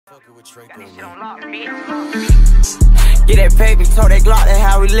Fucking with Trey. Get that paper, told that Glock, that's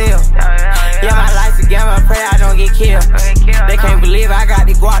how we live. Yeah, my life's a gamble, I pray I don't get killed. They can't believe I got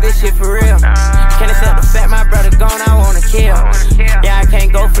the guap, this shit for real. Can't accept the fact my brother gone, I wanna kill. Yeah, I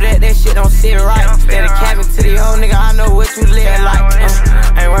can't go for that shit don't sit right. Instead of cabin to the old nigga, I know what you live like.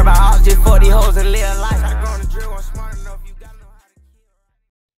 Ain't worried about all, just fuck these hoes and live life. I grown the drill, I'm smart enough, you gotta know how to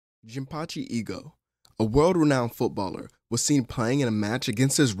kill. Jinpachi Ego, a world-renowned footballer, was seen playing in a match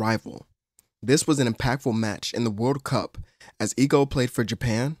against his rival. This was an impactful match in the World Cup as Ego played for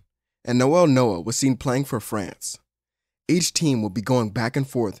Japan and Noel Noah was seen playing for France. Each team would be going back and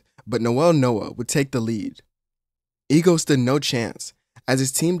forth, but Noel Noah would take the lead. Ego stood no chance as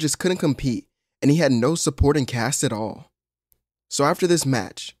his team just couldn't compete and he had no supporting cast at all. So after this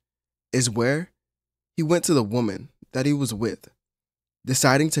match is where he went to the woman that he was with,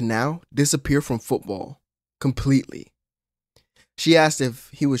 deciding to now disappear from football completely. She asked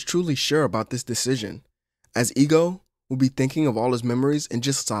if he was truly sure about this decision, as Ego would be thinking of all his memories and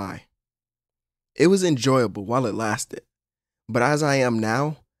just sigh. It was enjoyable while it lasted, but as I am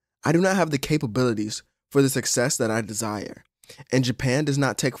now, I do not have the capabilities for the success that I desire, and Japan does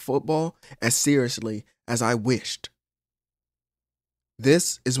not take football as seriously as I wished.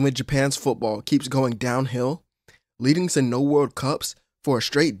 This is when Japan's football keeps going downhill, leading to no World Cups for a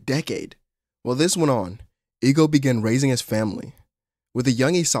straight decade. While this went on, Ego began raising his family. With a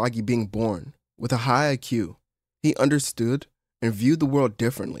young Isagi being born with a high IQ, he understood and viewed the world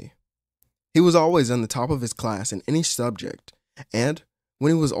differently. He was always on the top of his class in any subject, and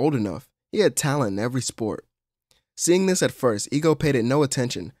when he was old enough, he had talent in every sport. Seeing this at first, Ego paid it no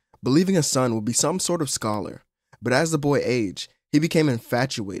attention, believing his son would be some sort of scholar. But as the boy aged, he became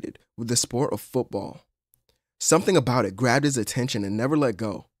infatuated with the sport of football. Something about it grabbed his attention and never let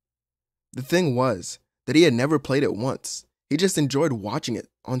go. The thing was that he had never played it once. He just enjoyed watching it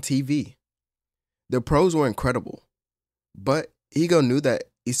on TV. The pros were incredible, but Ego knew that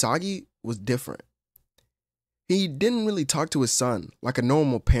Isagi was different. He didn't really talk to his son like a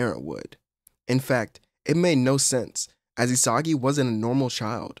normal parent would. In fact, it made no sense, as Isagi wasn't a normal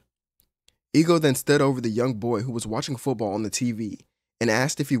child. Ego then stood over the young boy who was watching football on the TV and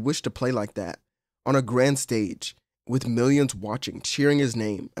asked if he wished to play like that, on a grand stage, with millions watching, cheering his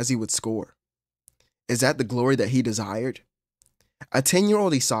name as he would score. Is that the glory that he desired? A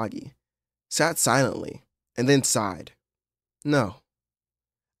 10-year-old Isagi sat silently and then sighed. No,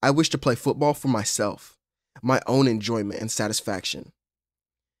 I wish to play football for myself, my own enjoyment and satisfaction.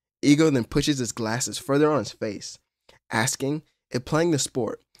 Ego then pushes his glasses further on his face, asking if playing the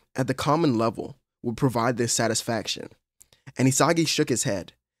sport at the common level would provide this satisfaction. And Isagi shook his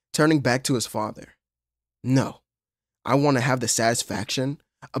head, turning back to his father. No, I want to have the satisfaction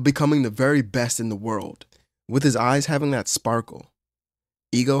of becoming the very best in the world. With his eyes having that sparkle,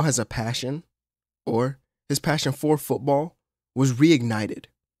 Ego has a passion, or his passion for football, was reignited.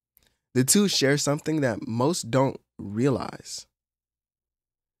 The two share something that most don't realize.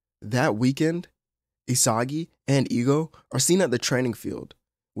 That weekend, Isagi and Ego are seen at the training field,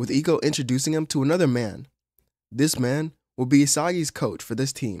 with Ego introducing him to another man. This man will be Isagi's coach for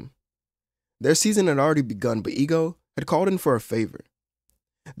this team. Their season had already begun, but Ego had called in for a favor.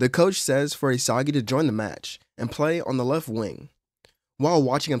 The coach says for Isagi to join the match and play on the left wing. While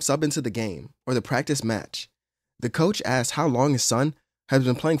watching him sub into the game, or the practice match, the coach asks how long his son has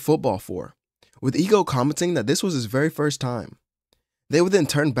been playing football for, with Ego commenting that this was his very first time. They would then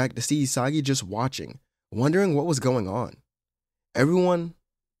turn back to see Isagi just watching, wondering what was going on. Everyone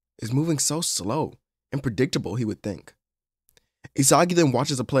is moving so slow and predictable, he would think. Isagi then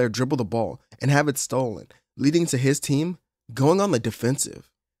watches a player dribble the ball and have it stolen, leading to his team going on the defensive.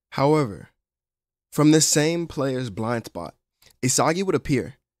 However, from this same player's blind spot, Isagi would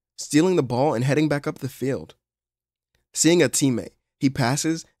appear, stealing the ball and heading back up the field. Seeing a teammate, he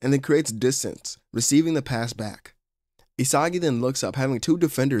passes and then creates distance, receiving the pass back. Isagi then looks up, having two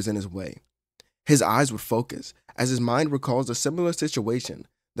defenders in his way. His eyes were focused, as his mind recalls a similar situation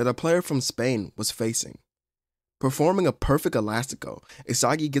that a player from Spain was facing. Performing a perfect elastico,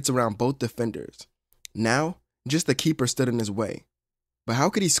 Isagi gets around both defenders. Now, just the keeper stood in his way. But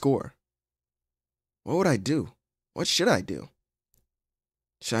how could he score? What would I do? What should I do?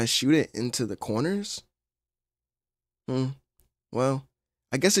 Should I shoot it into the corners? Well,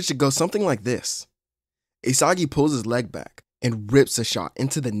 I guess it should go something like this. Isagi pulls his leg back and rips a shot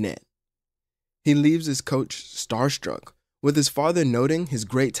into the net. He leaves his coach starstruck, with his father noting his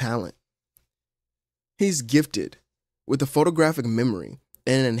great talent. He's gifted with a photographic memory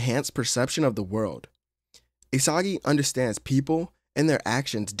and an enhanced perception of the world. Isagi understands people and their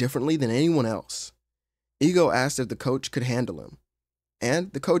actions differently than anyone else. Ego asked if the coach could handle him.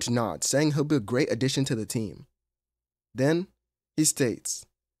 and the coach nods, saying he'll be a great addition to the team. Then he states,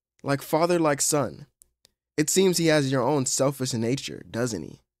 like father, like son. It seems he has your own selfish nature, doesn't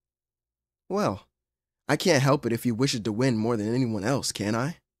he? Well, I can't help it if he wishes to win more than anyone else, can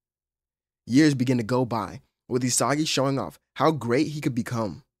I? Years begin to go by, with Isagi showing off how great he could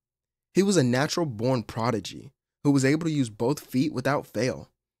become. He was a natural-born prodigy who was able to use both feet without fail,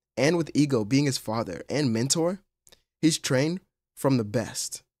 and with Ego being his father and mentor, he's trained from the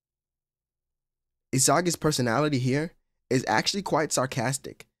best. Isagi's personality here is actually quite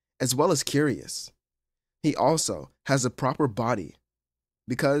sarcastic, as well as curious. He also has a proper body,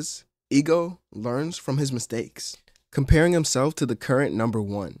 because Ego learns from his mistakes, comparing himself to the current number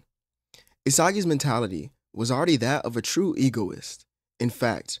 1. Isagi's mentality was already that of a true egoist. In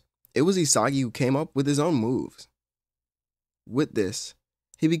fact, it was Isagi who came up with his own moves. With this,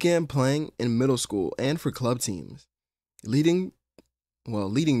 he began playing in middle school and for club teams, leading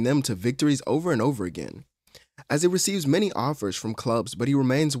them to victories over and over again, as he receives many offers from clubs, but he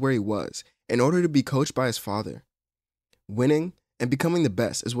remains where he was in order to be coached by his father. Winning and becoming the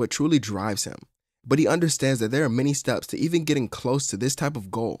best is what truly drives him, but he understands that there are many steps to even getting close to this type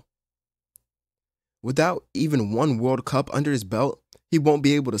of goal. Without even one World Cup under his belt, he won't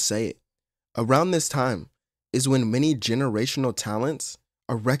be able to say it. Around this time is when many generational talents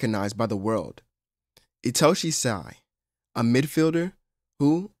are recognized by the world. Itoshi Sai, a midfielder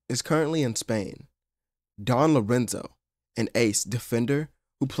who is currently in Spain. Don Lorenzo, an ace defender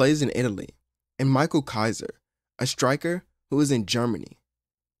who plays in Italy. And Michael Kaiser, a striker who is in Germany.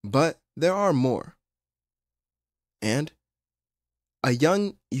 But there are more. And a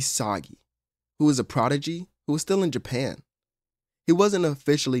young Isagi, who is a prodigy who is still in Japan. He wasn't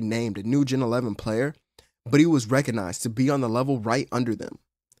officially named a new Gen 11 player, but he was recognized to be on the level right under them.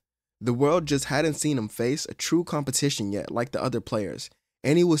 The world just hadn't seen him face a true competition yet like the other players,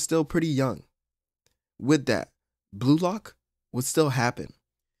 and he was still pretty young. With that, Blue Lock would still happen,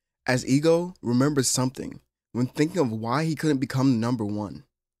 as Ego remembers something when thinking of why he couldn't become number 1.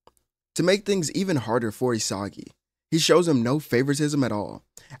 To make things even harder for Isagi, he shows him no favoritism at all,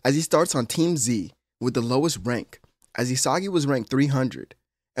 as he starts on Team Z with the lowest rank, as Isagi was ranked 300,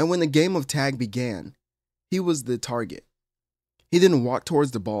 and when the game of tag began, he was the target. He then walked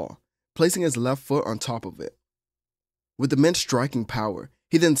towards the ball, placing his left foot on top of it. With immense striking power,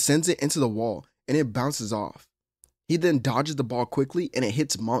 he then sends it into the wall and it bounces off. He then dodges the ball quickly and it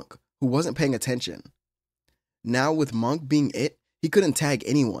hits Monk, who wasn't paying attention. Now with Monk being it, he couldn't tag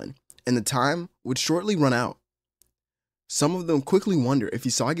anyone, and the time would shortly run out. Some of them quickly wonder if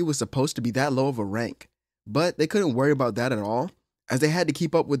Isagi was supposed to be that low of a rank, but they couldn't worry about that at all, as they had to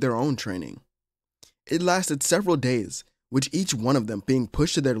keep up with their own training. It lasted several days, with each one of them being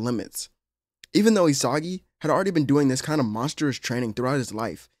pushed to their limits. Even though Isagi had already been doing this kind of monstrous training throughout his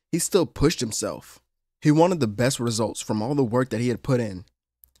life, he still pushed himself. He wanted the best results from all the work that he had put in,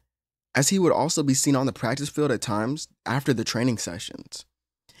 as he would also be seen on the practice field at times after the training sessions.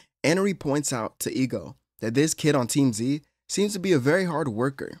 Anari points out to Ego that this kid on Team Z seems to be a very hard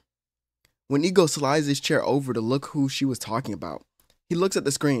worker. When Ego slides his chair over to look who she was talking about, he looks at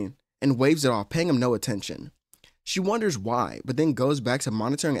the screen and waves it off, paying him no attention. She wonders why, but then goes back to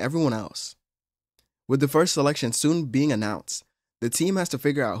monitoring everyone else. With the first selection soon being announced, the team has to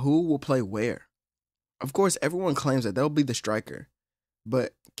figure out who will play where. Of course, everyone claims that they'll be the striker,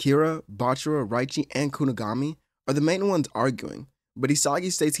 but Kira, Bachira, Raichi, and Kunigami are the main ones arguing, but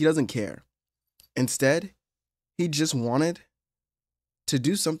Isagi states he doesn't care. Instead, he just wanted to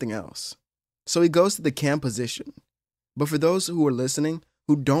do something else. So he goes to the cam position. But for those who are listening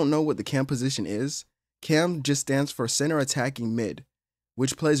who don't know what the cam position is, cam just stands for center attacking mid,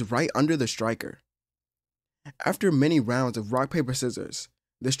 which plays right under the striker. After many rounds of rock, paper, scissors,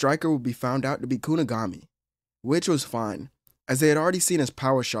 the striker would be found out to be Kunigami, which was fine, as they had already seen his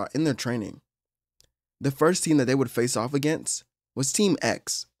power shot in their training. The first team that they would face off against was Team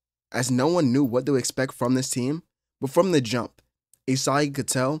X, as no one knew what to expect from this team, but from the jump, Isagi could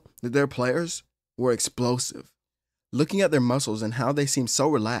tell that their players were explosive. Looking at their muscles and how they seemed so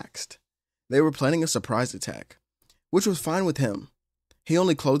relaxed, they were planning a surprise attack, which was fine with him. He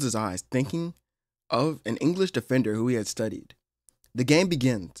only closed his eyes, thinking of an English defender who he had studied. The game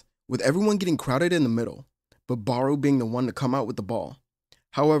begins, with everyone getting crowded in the middle, but Baru being the one to come out with the ball.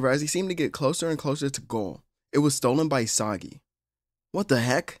 However, as he seemed to get closer and closer to goal, it was stolen by Isagi. What the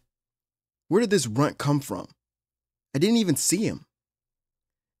heck? Where did this runt come from? I didn't even see him.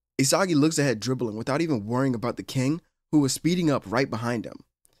 Isagi looks ahead dribbling without even worrying about the king, who was speeding up right behind him.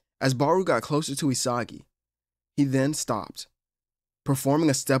 As Baru got closer to Isagi, he then stopped, performing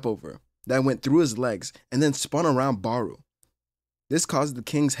a step over that went through his legs and then spun around Baru. This causes the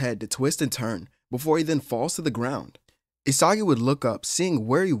king's head to twist and turn before he then falls to the ground. Isagi would look up, seeing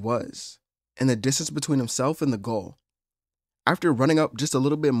where he was and the distance between himself and the goal. After running up just a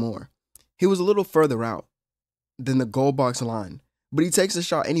little bit more, he was a little further out than the goal box line, but he takes the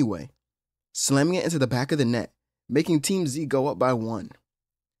shot anyway, slamming it into the back of the net, making Team Z go up by 1.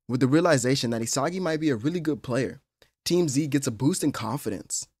 With the realization that Isagi might be a really good player, Team Z gets a boost in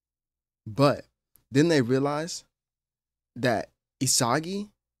confidence. But then they realize that Isagi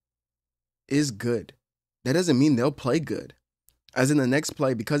is good. That doesn't mean they'll play good. As in the next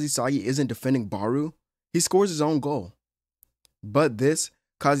play, because Isagi isn't defending Baru, he scores his own goal. But this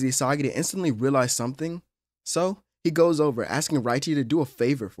causes Isagi to instantly realize something, so he goes over asking Raichi to do a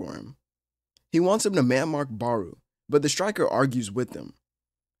favor for him. He wants him to man-mark Baru, but the striker argues with him.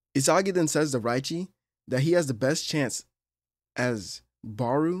 Isagi then says to Raichi that he has the best chance as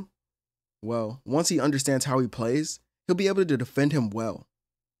Baru, well, once he understands how he plays, he'll be able to defend him well.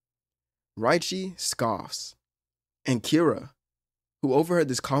 Raichi scoffs, and Kira, who overheard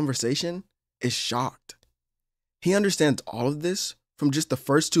this conversation, is shocked. He understands all of this from just the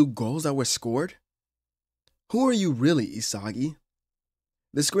first 2 goals that were scored? Who are you really, Isagi?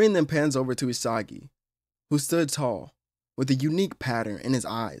 The screen then pans over to Isagi, who stood tall, with a unique pattern in his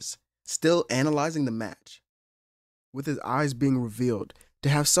eyes, still analyzing the match. With his eyes being revealed to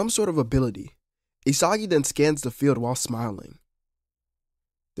have some sort of ability, Isagi then scans the field while smiling.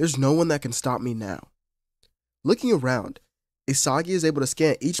 There's no one that can stop me now. Looking around, Isagi is able to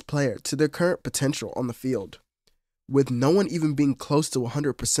scan each player to their current potential on the field, with no one even being close to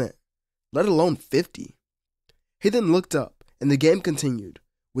 100%, let alone 50. He then looked up, and the game continued,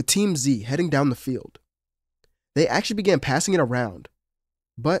 with Team Z heading down the field. They actually began passing it around,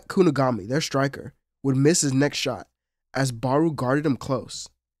 but Kunigami, their striker, would miss his next shot as Baru guarded him close,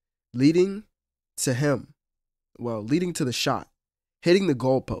 leading to the shot, hitting the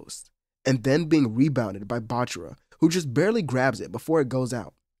goalpost, and then being rebounded by Bachira, who just barely grabs it before it goes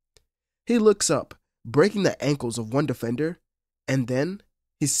out. He looks up, breaking the ankles of one defender, and then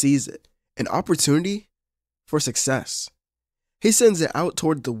he sees it, an opportunity for success. He sends it out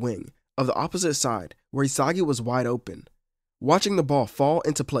toward the wing of the opposite side where Isagi was wide open. Watching the ball fall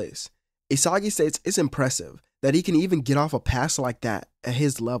into place, Isagi states it's impressive that he can even get off a pass like that at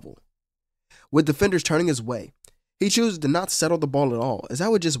his level. With defenders turning his way, he chooses to not settle the ball at all, as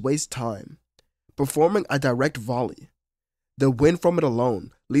that would just waste time, performing a direct volley. The wind from it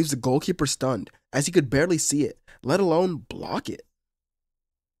alone leaves the goalkeeper stunned, as he could barely see it, let alone block it.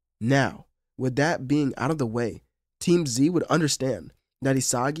 Now, with that being out of the way, Team Z would understand that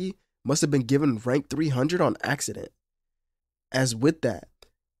Isagi must have been given rank 300 on accident. As with that,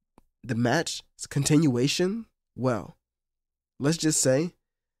 the match's continuation, well, let's just say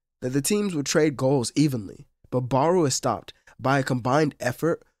that the teams would trade goals evenly, but Baru is stopped by a combined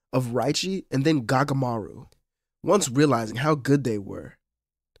effort of Raichi and then Gagamaru. Once realizing how good they were,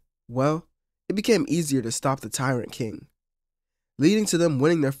 well, it became easier to stop the Tyrant King, leading to them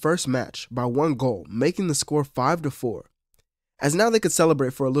winning their first match by 1 goal, making the score 5-4, as now they could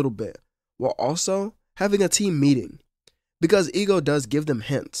celebrate for a little bit, while also having a team meeting, because Ego does give them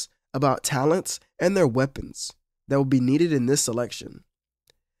hints about talents and their weapons that will be needed in this selection.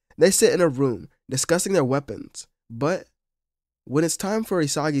 They sit in a room discussing their weapons, but when it's time for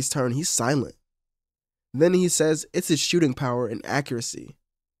Isagi's turn, he's silent. Then he says it's his shooting power and accuracy.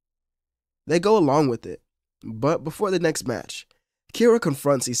 They go along with it, but before the next match, Kira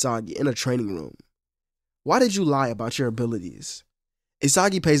confronts Isagi in a training room. Why did you lie about your abilities?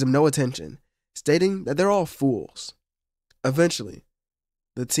 Isagi pays him no attention, stating that they're all fools. Eventually,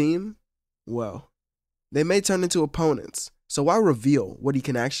 the team, well, they may turn into opponents, so why reveal what he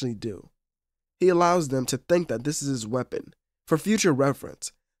can actually do? He allows them to think that this is his weapon, for future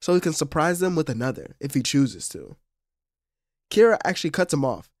reference, so he can surprise them with another if he chooses to. Kira actually cuts him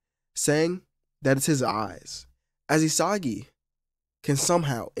off, saying that it's his eyes, as Isagi can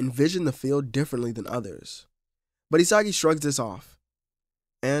somehow envision the field differently than others. But Isagi shrugs this off,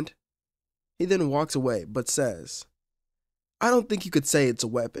 and he then walks away but says, I don't think you could say it's a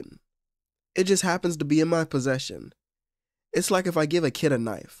weapon. It just happens to be in my possession. It's like if I give a kid a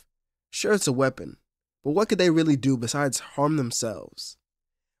knife. Sure, it's a weapon, but what could they really do besides harm themselves?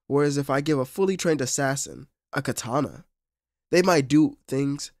 Whereas if I give a fully trained assassin a katana, they might do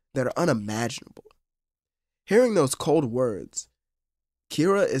things that are unimaginable. Hearing those cold words,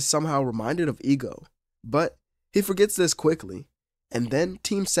 Kira is somehow reminded of Ego, but he forgets this quickly, and then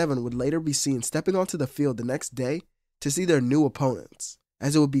Team 7 would later be seen stepping onto the field the next day to see their new opponents,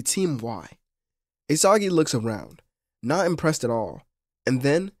 as it would be Team Y. Isagi looks around, not impressed at all, and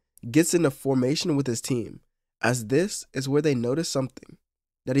then gets into formation with his team, as this is where they noticed something,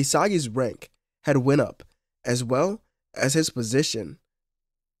 that Isagi's rank had went up, as well as his position,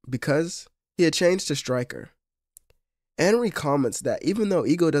 because he had changed to striker. Henry comments that even though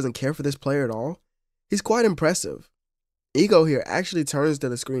Ego doesn't care for this player at all, he's quite impressive. Ego here actually turns to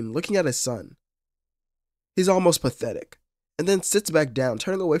the screen looking at his son. He's almost pathetic, and then sits back down,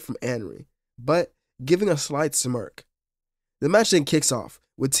 turning away from Henry, but giving a slight smirk. The match then kicks off,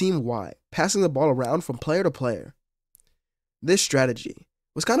 with Team Y passing the ball around from player to player. This strategy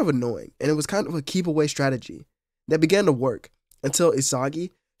was kind of annoying, and it was kind of a keep away strategy that began to work until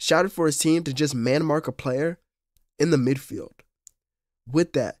Isagi shouted for his team to just man-mark a player in the midfield.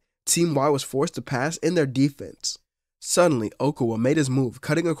 With that, Team Y was forced to pass in their defense. Suddenly, Okawa made his move,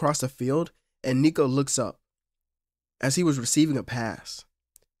 cutting across the field, and Nico looks up as he was receiving a pass.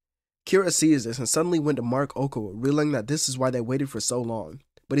 Kira sees this and suddenly went to mark Okawa, realizing that this is why they waited for so long,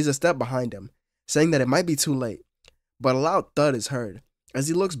 but he's a step behind him, saying that it might be too late. But a loud thud is heard as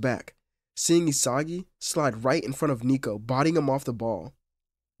he looks back, seeing Isagi slide right in front of Nico, bodying him off the ball.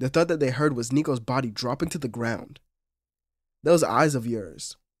 The thud that they heard was Nico's body dropping to the ground. Those eyes of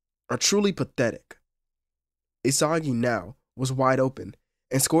yours are truly pathetic. Isagi now was wide open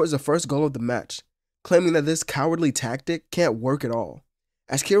and scores the first goal of the match, claiming that this cowardly tactic can't work at all,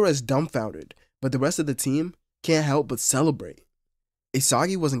 as Kira is dumbfounded, but the rest of the team can't help but celebrate.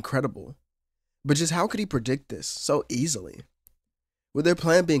 Isagi was incredible, but just how could he predict this so easily? With their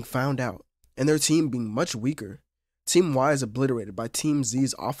plan being found out, and their team being much weaker, Team Y is obliterated by Team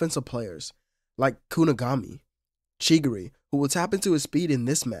Z's offensive players, like Kunigami, Chigiri, who will tap into his speed in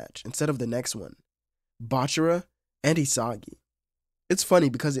this match instead of the next one, Bachira, and Isagi. It's funny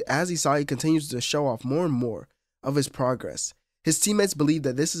because as Isagi continues to show off more and more of his progress, his teammates believe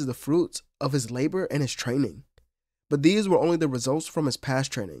that this is the fruits of his labor and his training. But these were only the results from his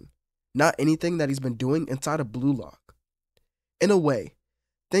past training, not anything that he's been doing inside of Blue Lock. In a way,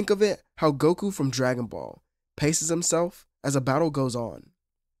 think of it how Goku from Dragon Ball paces himself as a battle goes on.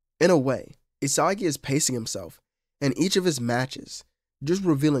 In a way, Isagi is pacing himself in each of his matches, just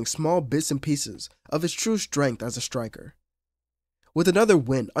revealing small bits and pieces of his true strength as a striker. With another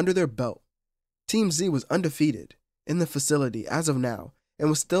win under their belt, Team Z was undefeated in the facility as of now and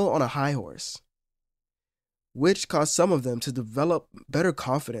was still on a high horse, which caused some of them to develop better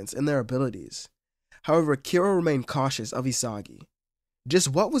confidence in their abilities. However, Kira remained cautious of Isagi. Just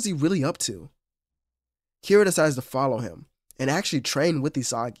what was he really up to? Kira decides to follow him and actually train with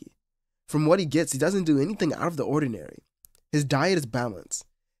Isagi. From what he gets, he doesn't do anything out of the ordinary. His diet is balanced.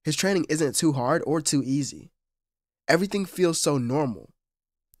 His training isn't too hard or too easy. Everything feels so normal,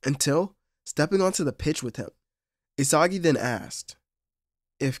 until stepping onto the pitch with him. Isagi then asked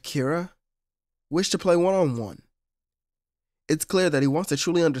if Kira wished to play one-on-one. It's clear that he wants to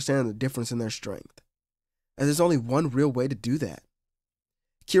truly understand the difference in their strength, as there's only one real way to do that.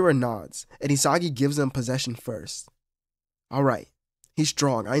 Kira nods, and Isagi gives them possession first. Alright, he's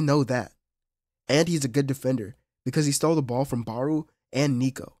strong, I know that. And he's a good defender, because he stole the ball from Baru and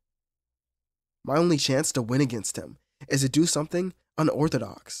Nico. My only chance to win against him is to do something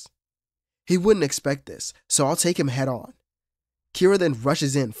unorthodox. He wouldn't expect this, so I'll take him head on. Kira then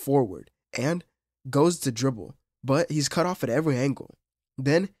rushes in forward and goes to dribble, but he's cut off at every angle.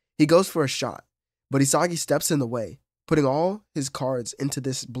 Then he goes for a shot, but Isagi steps in the way, putting all his cards into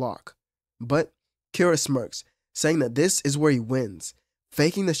this block. But Kira smirks, saying that this is where he wins,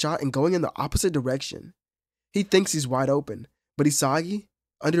 faking the shot and going in the opposite direction. He thinks he's wide open, but Isagi,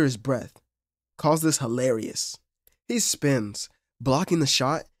 under his breath, calls this hilarious. He spins, blocking the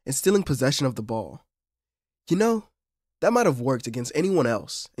shot and stealing possession of the ball. You know, that might have worked against anyone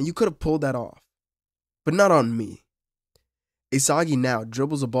else, and you could have pulled that off. But not on me. Isagi now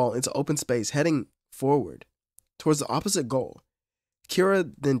dribbles the ball into open space, heading forward towards the opposite goal.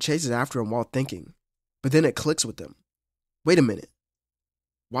 Kira then chases after him while thinking, but then it clicks with him. Wait a minute.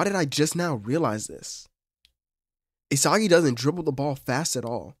 Why did I just now realize this? Isagi doesn't dribble the ball fast at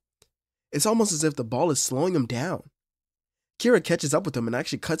all. It's almost as if the ball is slowing him down. Kira catches up with him and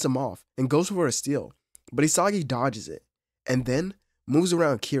actually cuts him off and goes for a steal, but Isagi dodges it and then moves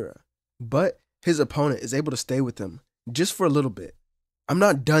around Kira. But his opponent is able to stay with him just for a little bit. I'm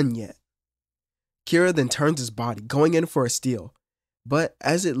not done yet. Kira then turns his body, going in for a steal, but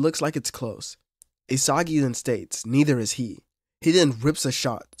as it looks like it's close, Isagi then states neither is he. He then rips a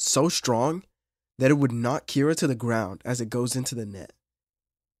shot so strong that it would knock Kira to the ground as it goes into the net.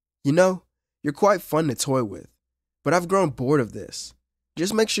 You know, you're quite fun to toy with, but I've grown bored of this.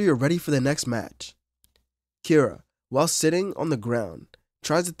 Just make sure you're ready for the next match. Kira, while sitting on the ground,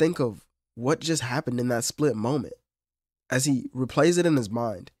 tries to think of what just happened in that split moment. As he replays it in his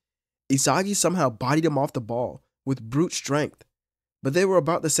mind, Isagi somehow bodied him off the ball with brute strength, but they were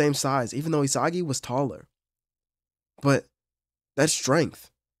about the same size even though Isagi was taller. But that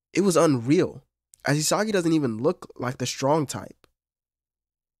strength, it was unreal, as Isagi doesn't even look like the strong type.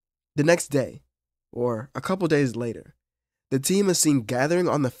 The next day, or a couple days later, the team is seen gathering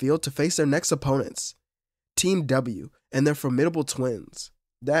on the field to face their next opponents, Team W and their formidable twins,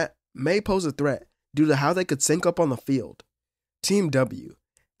 that may pose a threat due to how they could sync up on the field. Team W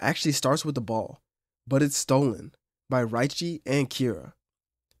actually starts with the ball, but it's stolen by Raichi and Kira.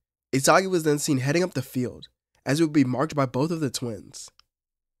 Isagi was then seen heading up the field, as it would be marked by both of the twins.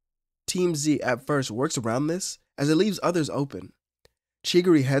 Team Z at first works around this, as it leaves others open.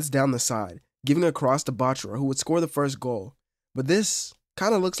 Chigiri heads down the side, giving a cross to Bachira, who would score the first goal, but this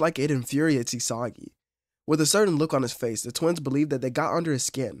kinda looks like it infuriates Isagi. With a certain look on his face, the twins believe that they got under his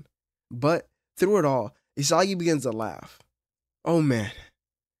skin, but through it all, Isagi begins to laugh. Oh man,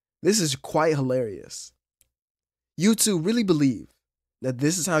 this is quite hilarious. You two really believe that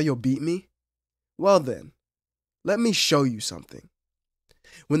this is how you'll beat me? Well then, let me show you something.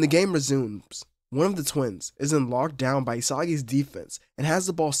 When the game resumes, one of the twins is then locked down by Isagi's defense and has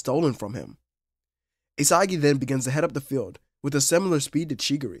the ball stolen from him. Isagi then begins to head up the field with a similar speed to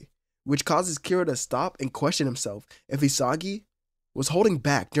Chigiri, which causes Kira to stop and question himself if Isagi was holding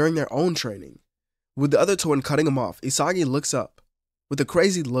back during their own training. With the other twin cutting him off, Isagi looks up with a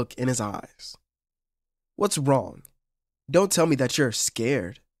crazy look in his eyes. What's wrong? Don't tell me that you're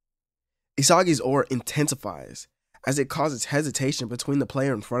scared. Isagi's aura intensifies as it causes hesitation between the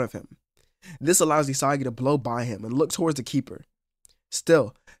player in front of him. This allows Isagi to blow by him and look towards the keeper.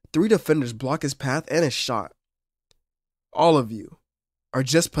 Still, 3 defenders block his path and his shot. All of you are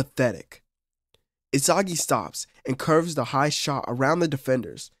just pathetic. Isagi stops and curves the high shot around the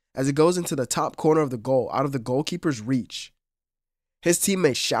defenders as it goes into the top corner of the goal out of the goalkeeper's reach. His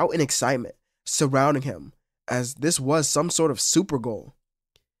teammates shout in excitement, surrounding him, as this was some sort of super goal.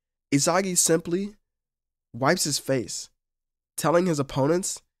 Isagi simply wipes his face, telling his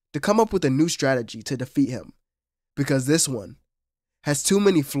opponents to come up with a new strategy to defeat him, because this one has too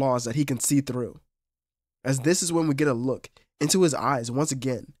many flaws that he can see through. As this is when we get a look into his eyes once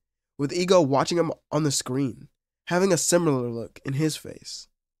again, with Ego watching him on the screen, having a similar look in his face.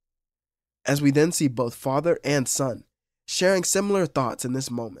 As we then see both father and son sharing similar thoughts in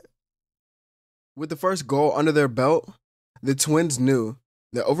this moment. With the first goal under their belt, the twins knew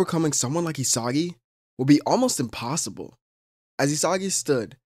that overcoming someone like Isagi would be almost impossible, as Isagi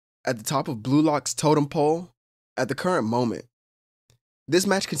stood at the top of Blue Lock's totem pole at the current moment. This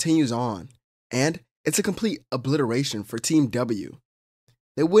match continues on, and it's a complete obliteration for Team W.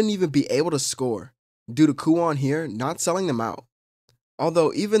 They wouldn't even be able to score due to Kuon here not selling them out.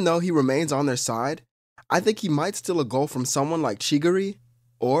 Although even though he remains on their side, I think he might steal a goal from someone like Chigiri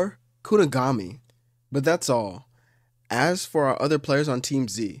or Kunigami. But that's all. As for our other players on Team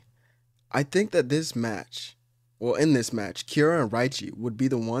Z, I think that in this match, Kira and Raichi would be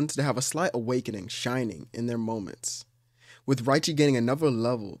the ones to have a slight awakening shining in their moments, with Raichi getting another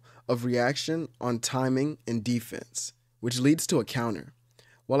level of reaction on timing and defense, which leads to a counter,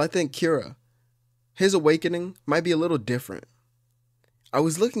 while I think Kira, his awakening might be a little different. I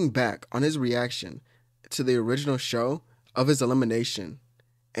was looking back on his reaction to the original show of his elimination,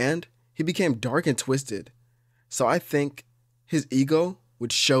 and he became dark and twisted, so I think his ego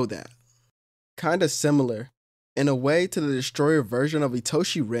would show that. Kinda similar, in a way, to the Destroyer version of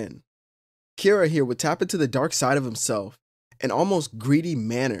Itoshi Rin. Kira here would tap into the dark side of himself, an almost greedy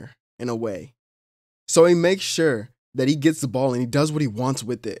manner, in a way. So he makes sure that he gets the ball and he does what he wants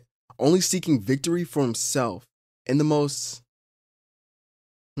with it, only seeking victory for himself in the most,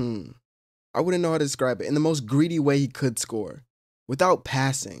 I wouldn't know how to describe it, in the most greedy way he could score, without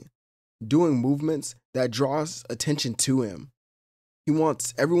passing, doing movements that draws attention to him. He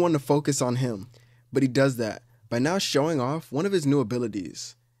wants everyone to focus on him, but he does that by now showing off one of his new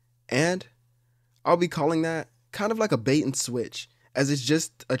abilities. And I'll be calling that kind of like a bait and switch, as it's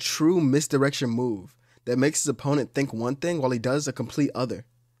just a true misdirection move that makes his opponent think one thing while he does a complete other.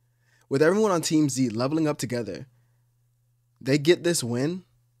 With everyone on Team Z leveling up together, they get this win,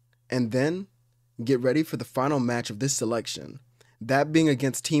 and then get ready for the final match of this selection, that being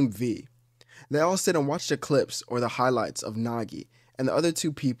against Team V. They all sit and watch the clips or the highlights of Nagi and the other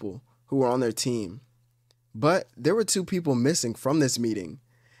 2 people who were on their team. But there were 2 people missing from this meeting,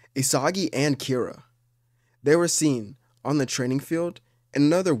 Isagi and Kira. They were seen on the training field in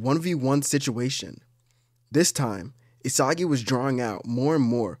another 1v1 situation. This time, Isagi was drawing out more and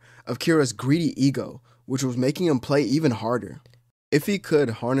more of Kira's greedy ego, which was making him play even harder. If he could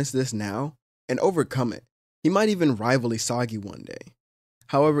harness this now and overcome it, he might even rival Isagi one day.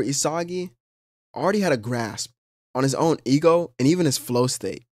 However, Isagi already had a grasp on his own ego and even his flow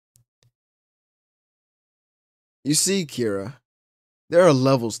state. You see, Kira, there are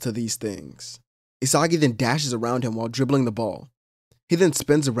levels to these things. Isagi then dashes around him while dribbling the ball. He then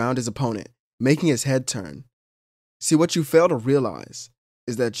spins around his opponent, making his head turn. See, what you fail to realize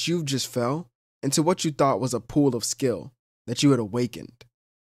is that you just fell into what you thought was a pool of skill that you had awakened.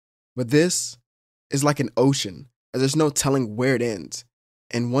 But this is like an ocean, as there's no telling where it ends,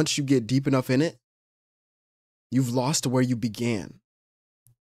 and once you get deep enough in it, you've lost where you began.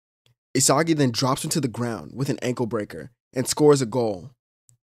 Isagi then drops him to the ground with an ankle breaker and scores a goal,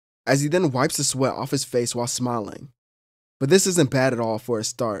 as he then wipes the sweat off his face while smiling. But this isn't bad at all for a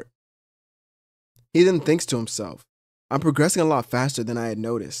start. He then thinks to himself, I'm progressing a lot faster than I had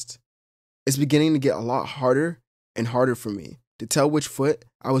noticed. It's beginning to get a lot harder and harder for me to tell which foot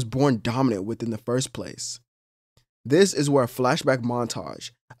I was born dominant with in the first place. This is where a flashback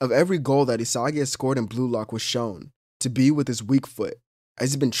montage of every goal that Isagi has scored in Blue Lock was shown to be with his weak foot, as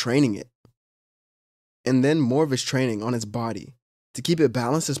he's been training it. And then more of his training on his body to keep it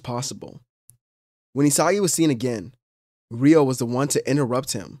balanced as possible. When Isagi was seen again, Ryo was the one to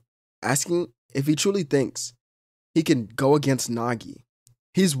interrupt him, asking if he truly thinks he can go against Nagi.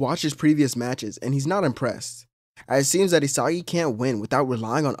 He's watched his previous matches and he's not impressed, as it seems that Isagi can't win without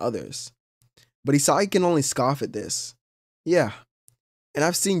relying on others. But Isagi can only scoff at this. Yeah, and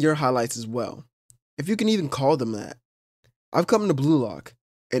I've seen your highlights as well, if you can even call them that. I've come to Blue Lock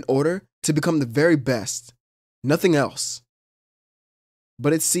in order to become the very best, nothing else.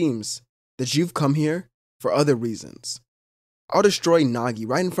 But it seems that you've come here for other reasons. I'll destroy Nagi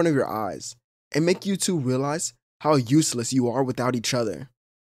right in front of your eyes and make you two realize how useless you are without each other.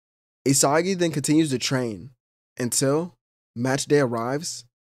 Isagi then continues to train until match day arrives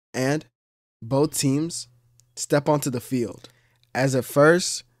and both teams step onto the field. As at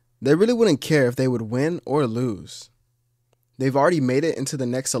first, they really wouldn't care if they would win or lose. They've already made it into the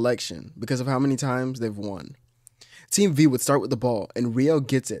next selection because of how many times they've won. Team V would start with the ball and Ryo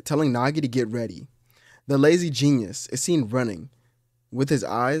gets it, telling Nagi to get ready. The lazy genius is seen running, with his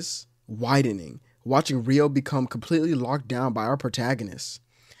eyes widening, watching Ryo become completely locked down by our protagonist.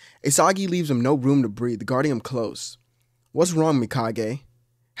 Isagi leaves him no room to breathe, guarding him close. What's wrong, Mikage?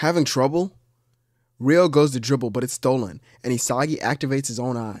 Having trouble? Ryo goes to dribble, but it's stolen, and Isagi activates his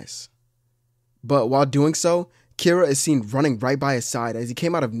own eyes. But while doing so, Kira is seen running right by his side as he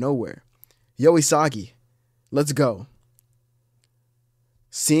came out of nowhere. Yo, Isagi, let's go.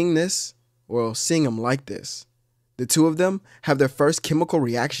 Seeing him like this, the two of them have their first chemical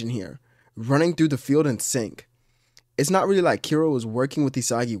reaction here, running through the field in sync. It's not really like Kira was working with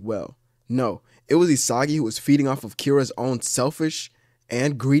Isagi well. No, it was Isagi who was feeding off of Kira's own selfish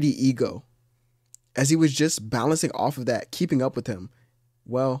and greedy ego. As he was just balancing off of that, keeping up with him.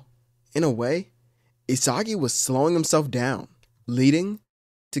 Well, in a way, Isagi was slowing himself down, leading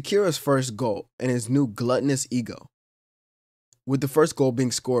to Kira's first goal and his new gluttonous ego. With the first goal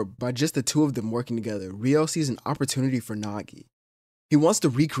being scored by just the two of them working together, Ryo sees an opportunity for Nagi. He wants to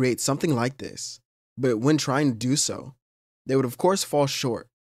recreate something like this, but when trying to do so, they would of course fall short,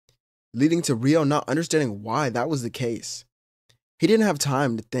 leading to Ryo not understanding why that was the case. He didn't have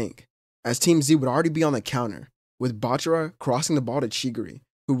time to think, as Team Z would already be on the counter, with Bachara crossing the ball to Chigiri,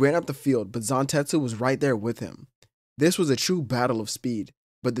 who ran up the field, but Zantetsu was right there with him. This was a true battle of speed,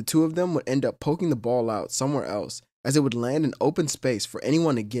 but the two of them would end up poking the ball out somewhere else, as it would land in open space for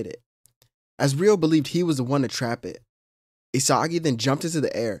anyone to get it. As Ryo believed he was the one to trap it, Isagi then jumped into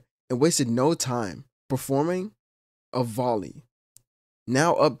the air and wasted no time performing a volley.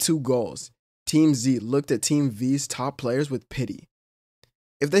 Now up 2 goals, Team Z looked at Team V's top players with pity.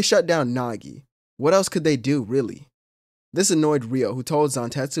 If they shut down Nagi, what else could they do, really? This annoyed Ryo, who told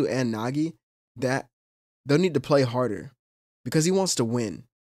Zantetsu and Nagi that they'll need to play harder, because he wants to win.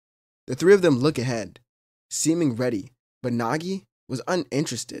 The three of them look ahead, seeming ready, but Nagi was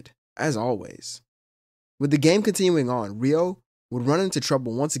uninterested, as always. With the game continuing on, Ryo would run into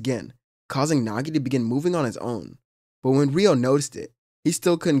trouble once again, causing Nagi to begin moving on his own. But when Ryo noticed it, he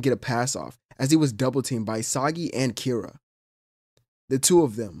still couldn't get a pass off, as he was double-teamed by Isagi and Kira. The two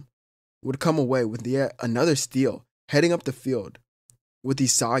of them would come away with yet another steal, heading up the field, with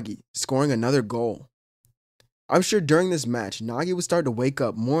Isagi scoring another goal. I'm sure during this match, Nagi would start to wake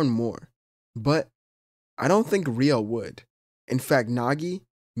up more and more, but I don't think Ryo would. In fact, Nagi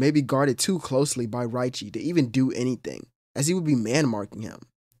may be guarded too closely by Raichi to even do anything, as he would be man-marking him.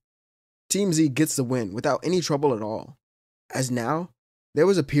 Team Z gets the win without any trouble at all, as now there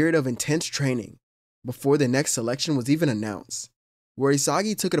was a period of intense training before the next selection was even announced, where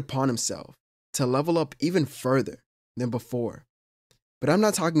Isagi took it upon himself to level up even further than before. But I'm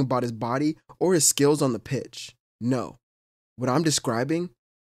not talking about his body or his skills on the pitch. No. What I'm describing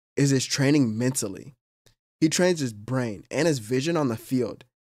is his training mentally. He trains his brain and his vision on the field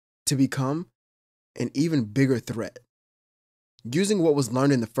to become an even bigger threat. Using what was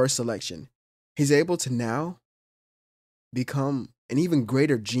learned in the first selection, he's able to now become an even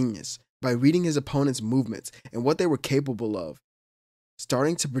greater genius by reading his opponent's movements and what they were capable of,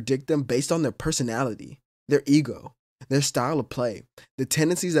 starting to predict them based on their personality, their ego, their style of play, the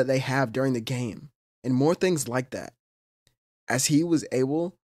tendencies that they have during the game, and more things like that. As he was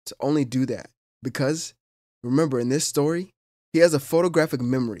able to only do that because, remember, in this story, he has a photographic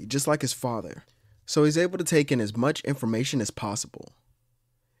memory just like his father, so he's able to take in as much information as possible.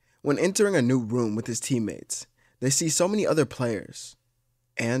 When entering a new room with his teammates, they see so many other players,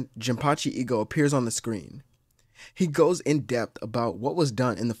 and Jinpachi Ego appears on the screen. He goes in depth about what was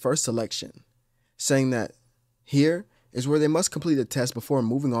done in the first selection, saying that here is where they must complete the test before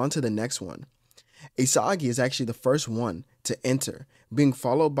moving on to the next one. Isagi is actually the first one to enter, being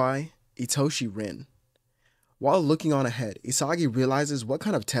followed by Itoshi Rin. While looking on ahead, Isagi realizes what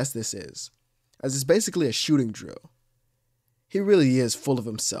kind of test this is, as it's basically a shooting drill. He really is full of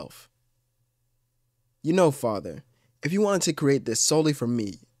himself. You know, Father, if you wanted to create this solely for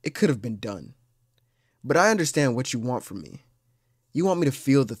me, it could have been done. But I understand what you want from me. You want me to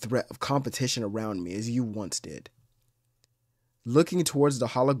feel the threat of competition around me as you once did. Looking towards the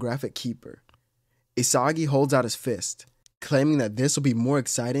holographic keeper, Isagi holds out his fist, claiming that this will be more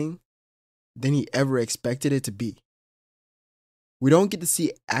exciting than he ever expected it to be. We don't get to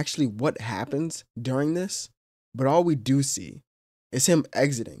see actually what happens during this, but all we do see is him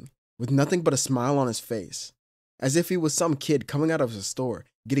exiting with nothing but a smile on his face, as if he was some kid coming out of a store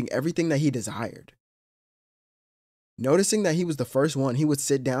getting everything that he desired. Noticing that he was the first one, he would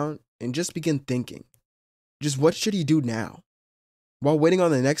sit down and just begin thinking, just what should he do now? While waiting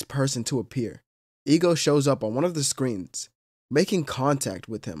on the next person to appear, Ego shows up on one of the screens, making contact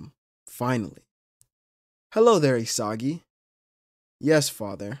with him, finally. Hello there, Isagi. Yes,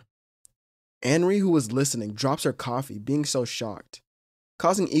 Father. Anri, who was listening, drops her coffee, being so shocked,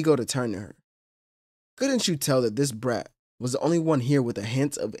 causing Ego to turn to her. Couldn't you tell that this brat was the only one here with a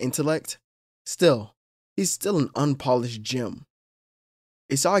hint of intellect? Still, he's still an unpolished gem.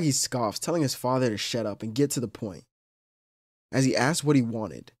 Isagi scoffs, telling his father to shut up and get to the point. As he asked what he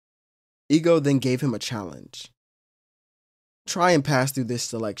wanted, Ego then gave him a challenge. Try and pass through this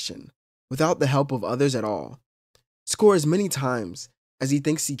selection, without the help of others at all. Score as many times as he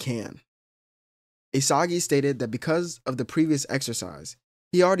thinks he can. Isagi stated that because of the previous exercise,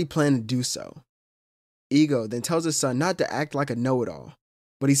 he already planned to do so. Ego then tells his son not to act like a know-it-all,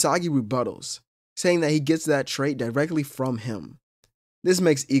 but Isagi rebuttals, saying that he gets that trait directly from him. This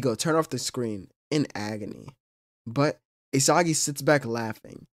makes Ego turn off the screen in agony. But Isagi sits back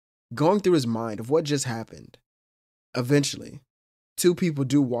laughing, going through his mind of what just happened. Eventually, two people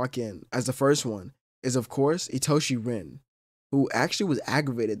do walk in, as the first one is, of course, Itoshi Rin, who actually was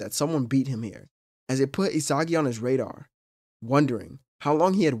aggravated that someone beat him here, as it put Isagi on his radar, wondering how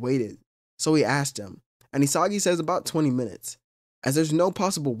long he had waited, so he asked him, and Isagi says about 20 minutes, as there's no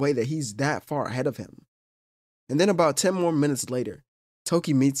possible way that he's that far ahead of him. And then about 10 more minutes later,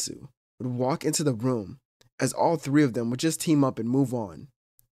 Tokimitsu would walk into the room, as all three of them would just team up and move on.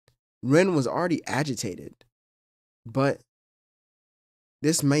 Rin was already agitated, but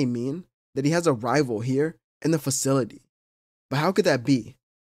this may mean that he has a rival here in the facility. But how could that be?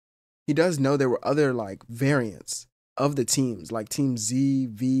 He does know there were other variants of the teams, like Team Z,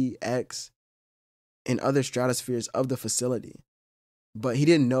 V, X, and other stratospheres of the facility. But he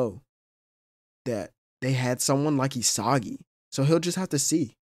didn't know that they had someone like Isagi, so he'll just have to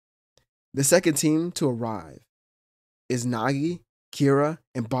see. The second team to arrive is Nagi, Kira,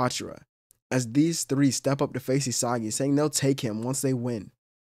 and Bachira, as these three step up to face Isagi, saying they'll take him once they win.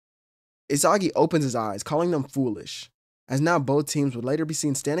 Isagi opens his eyes, calling them foolish, as now both teams would later be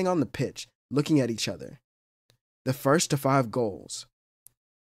seen standing on the pitch, looking at each other. The first to 5 goals.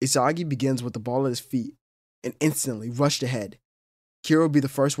 Isagi begins with the ball at his feet, and instantly rushed ahead. Kira would be the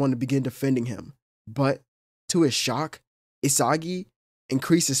first one to begin defending him, but, to his shock, Isagi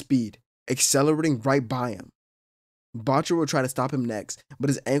increases speed, accelerating right by him. Bachira will try to stop him next, but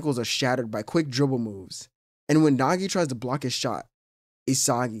his ankles are shattered by quick dribble moves, and when Nagi tries to block his shot,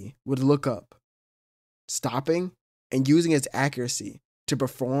 Isagi would look up, stopping and using his accuracy to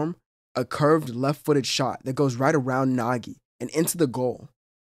perform a curved left-footed shot that goes right around Nagi and into the goal.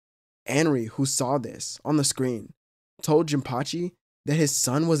 Anri, who saw this on the screen, told Jinpachi that his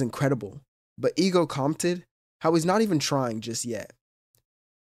son was incredible, but Ego commented how he's not even trying just yet.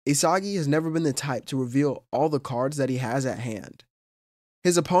 Isagi has never been the type to reveal all the cards that he has at hand,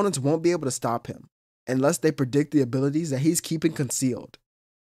 His opponents won't be able to stop him unless they predict the abilities that he's keeping concealed.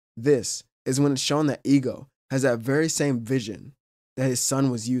 This is when it's shown that Ego has that very same vision that his son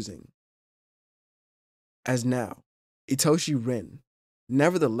was using. As now, Itoshi Rin,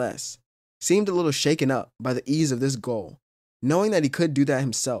 nevertheless, seemed a little shaken up by the ease of this goal, knowing that he could do that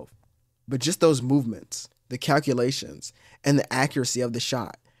himself. But just those movements, the calculations, and the accuracy of the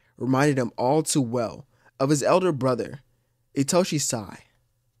shot reminded him all too well of his elder brother, Itoshi Sai,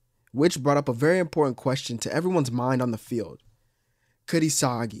 which brought up a very important question to everyone's mind on the field. Could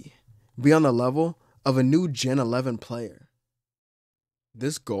Isagi be on the level of a new Gen 11 player?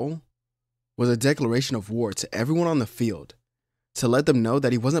 This goal was a declaration of war to everyone on the field, to let them know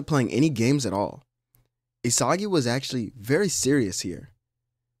that he wasn't playing any games at all. Isagi was actually very serious here.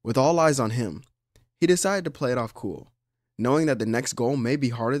 With all eyes on him, he decided to play it off cool, knowing that the next goal may be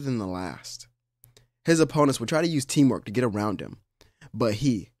harder than the last. His opponents would try to use teamwork to get around him, but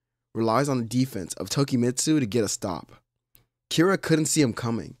he relies on the defense of Tokimitsu to get a stop. Kira couldn't see him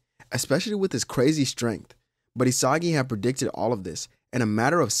coming, especially with his crazy strength, but Isagi had predicted all of this in a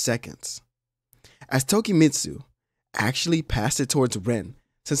matter of seconds. As Tokimitsu actually passed it towards Ren,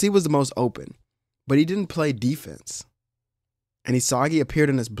 since he was the most open, but he didn't play defense. And Isagi appeared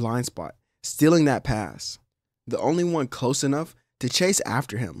in his blind spot, stealing that pass. The only one close enough to chase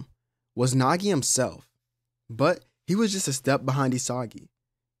after him was Nagi himself, but he was just a step behind Isagi.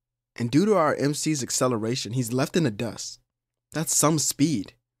 And due to our MC's acceleration, he's left in the dust. That's some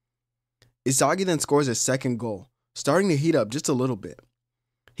speed. Isagi then scores his second goal, starting to heat up just a little bit.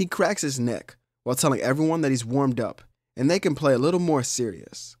 He cracks his neck while telling everyone that he's warmed up and they can play a little more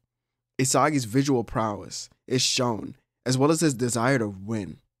serious. Isagi's visual prowess is shown, as well as his desire to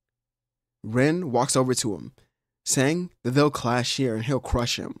win. Ren walks over to him, saying that they'll clash here and he'll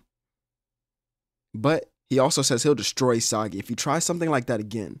crush him. But he also says he'll destroy Isagi if he tries something like that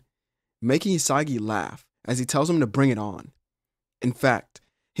again, making Isagi laugh as he tells him to bring it on. In fact,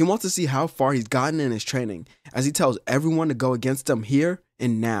 he wants to see how far he's gotten in his training as he tells everyone to go against him here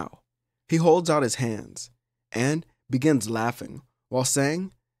and now. He holds out his hands and begins laughing while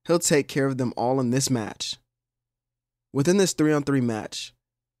saying he'll take care of them all in this match. Within this 3-on-3 match,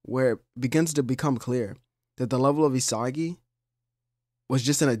 where it begins to become clear that the level of Isagi was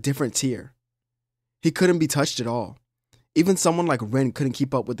just in a different tier. He couldn't be touched at all. Even someone like Ren couldn't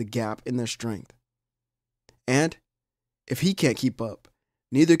keep up with the gap in their strength. And if he can't keep up,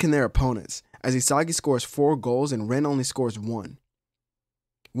 neither can their opponents, as Isagi scores 4 goals and Ren only scores 1.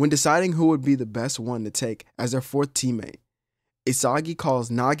 When deciding who would be the best one to take as their 4th teammate, Isagi calls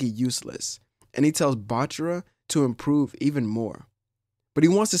Nagi useless, and he tells Bachira to improve even more. But he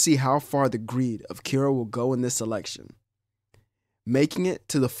wants to see how far the greed of Kira will go in this selection. Making it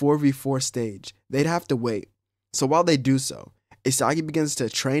to the 4v4 stage, they'd have to wait. So while they do so, Isagi begins to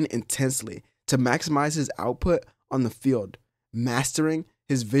train intensely to maximize his output on the field, mastering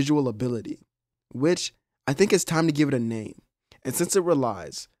his visual ability, which I think it's time to give it a name. And since it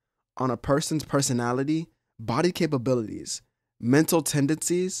relies on a person's personality, body capabilities, mental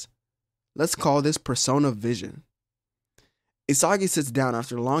tendencies, let's call this persona vision. Isagi sits down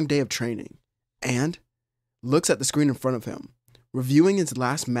after a long day of training and looks at the screen in front of him, reviewing his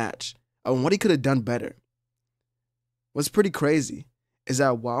last match and what he could have done better. What's pretty crazy is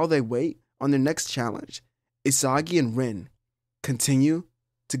that while they wait on their next challenge, Isagi and Ren continue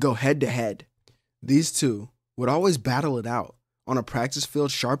to go head to head. These two would always battle it out on a practice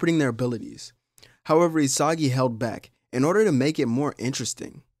field, sharpening their abilities. However, Isagi held back in order to make it more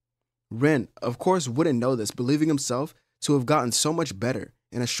interesting. Ren, of course, wouldn't know this, believing himself to have gotten so much better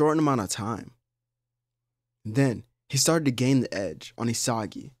in a short amount of time. Then, he started to gain the edge on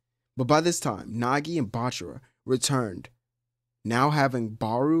Isagi, but by this time, Nagi and Bachira returned, now having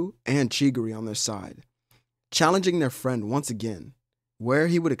Baru and Chigiri on their side, challenging their friend once again, where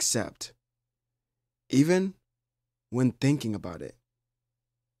he would accept. Even when thinking about it,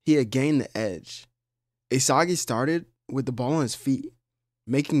 he had gained the edge. Isagi started with the ball on his feet,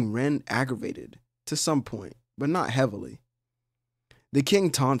 making Ren aggravated to some point, but not heavily. The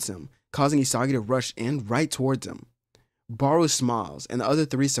king taunts him, causing Isagi to rush in right towards him. Baru smiles, and the other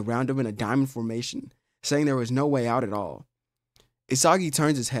 3 surround him in a diamond formation, saying there was no way out at all. Isagi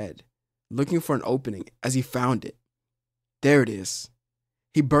turns his head, looking for an opening as he found it. There it is.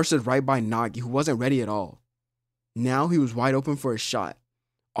 He bursted right by Nagi, who wasn't ready at all. Now he was wide open for a shot,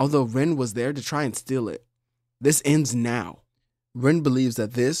 although Ren was there to try and steal it. This ends now. Ren believes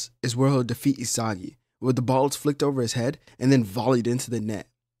that this is where he'll defeat Isagi, with the balls flicked over his head and then volleyed into the net.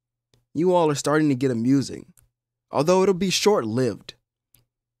 You all are starting to get amusing, although it'll be short-lived.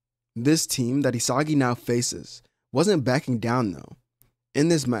 This team that Isagi now faces wasn't backing down though. In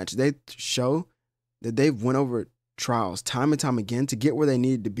this match, they show that they've went over trials time and time again to get where they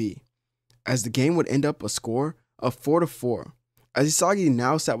needed to be, as the game would end up a score of 4-4, as Isagi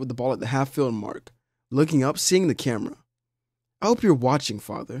now sat with the ball at the half-field mark, looking up, seeing the camera. "I hope you're watching,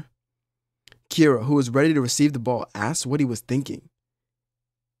 father." Kira, who was ready to receive the ball, asked what he was thinking,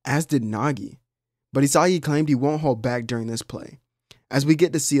 as did Nagi, but Isagi claimed he won't hold back during this play, as we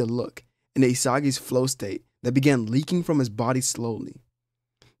get to see a look into Isagi's flow state that began leaking from his body slowly.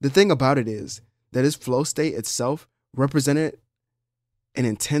 The thing about it is that his flow state itself represented an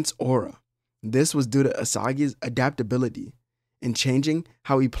intense aura. This was due to Isagi's adaptability in changing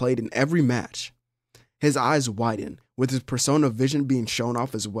how he played in every match. His eyes widen, with his persona vision being shown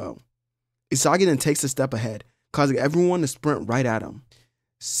off as well. Isagi then takes a step ahead, causing everyone to sprint right at him.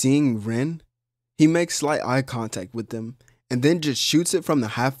 Seeing Rin, he makes slight eye contact with them, and then just shoots it from the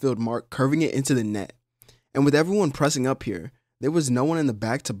half-field mark, curving it into the net. And with everyone pressing up here, there was no one in the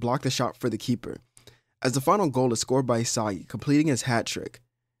back to block the shot for the keeper, as the final goal is scored by Isagi, completing his hat trick,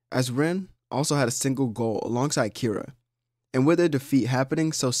 as Rin also had a single goal alongside Kira. And with their defeat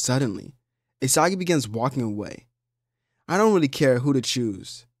happening so suddenly, Isagi begins walking away. "I don't really care who to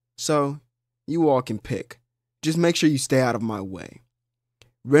choose, so you all can pick. Just make sure you stay out of my way."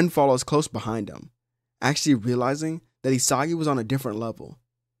 Rin follows close behind him, actually realizing that Isagi was on a different level,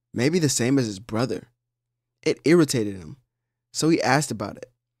 maybe the same as his brother. It irritated him, so he asked about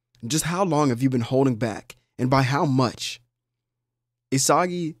it. "Just how long have you been holding back, and by how much?"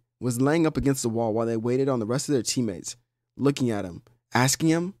 Isagi was laying up against the wall while they waited on the rest of their teammates, looking at him, asking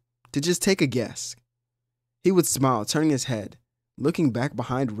him to just take a guess. He would smile, turning his head, looking back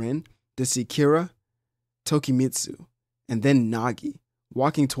behind Rin to see Kira, Tokimitsu, and then Nagi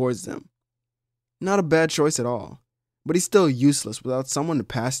walking towards them. Not a bad choice at all, but he's still useless without someone to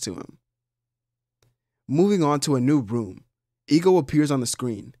pass to him. Moving on to a new room, Ego appears on the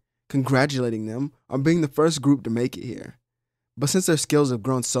screen, congratulating them on being the first group to make it here. But since their skills have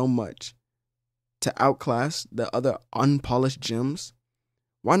grown so much to outclass the other unpolished gems,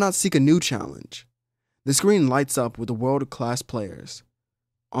 why not seek a new challenge? The screen lights up with the world-class players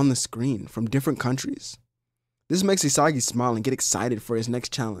on the screen from different countries. This makes Isagi smile and get excited for his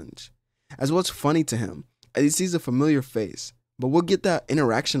next challenge, as what's funny to him as he sees a familiar face, but we'll get that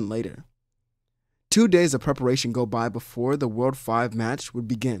interaction later. 2 days of preparation go by before the World 5 match would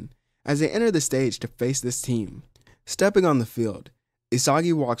begin, as they enter the stage to face this team. Stepping on the field,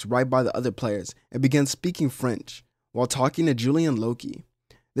 Isagi walks right by the other players and begins speaking French while talking to Julie and Loki.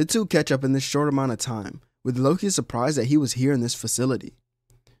 The two catch up in this short amount of time, with Loki surprised that he was here in this facility.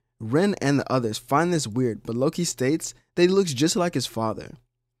 Rin and the others find this weird, but Loki states that he looks just like his father.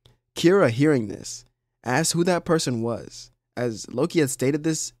 Kira, hearing this, asks who that person was, as Loki had stated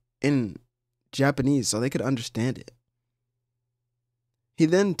this in Japanese so they could understand it. He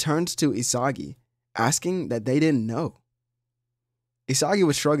then turns to Isagi, asking that they didn't know. Isagi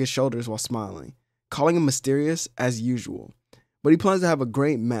would shrug his shoulders while smiling, calling him mysterious as usual, but he plans to have a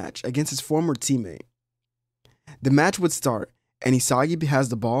great match against his former teammate. The match would start, and Isagi has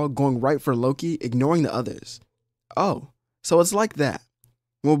the ball, going right for Loki, ignoring the others. "Oh, so it's like that.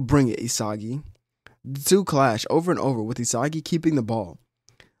 Well, bring it, Isagi." The two clash over and over, with Isagi keeping the ball.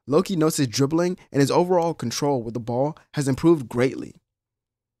 Loki notes his dribbling and his overall control with the ball has improved greatly.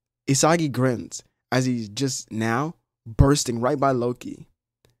 Isagi grins as he's just now bursting right by Loki.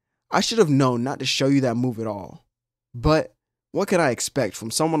 "I should have known not to show you that move at all. But what could I expect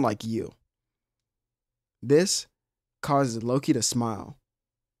from someone like you?" This causes Loki to smile,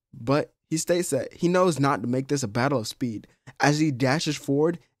 but he states that he knows not to make this a battle of speed, as he dashes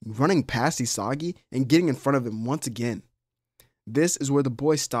forward, running past Isagi and getting in front of him once again. This is where the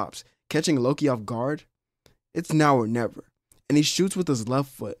boy stops, catching Loki off guard. It's now or never, and he shoots with his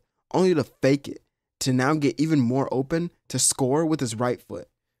left foot, only to fake it, to now get even more open to score with his right foot.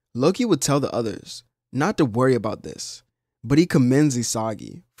 Loki would tell the others not to worry about this, but he commends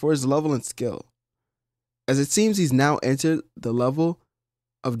Isagi for his level and skill, as it seems he's now entered the level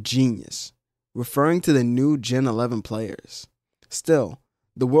of genius, referring to the new Gen 11 players. Still,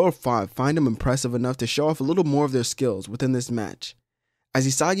 the World 5 find him impressive enough to show off a little more of their skills within this match, as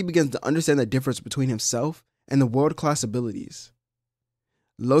Isagi begins to understand the difference between himself and the world-class abilities.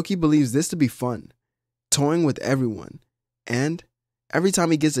 Loki believes this to be fun, toying with everyone, and every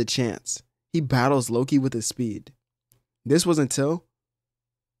time he gets a chance, he battles Loki with his speed. This was until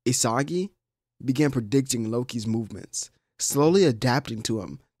Isagi began predicting Loki's movements, slowly adapting to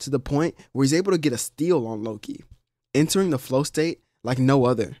him to the point where he's able to get a steal on Loki, entering the flow state like no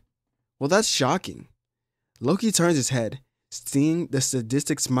other. Well, that's shocking. Loki turns his head, seeing the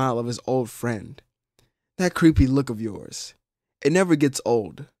sadistic smile of his old friend. "That creepy look of yours. It never gets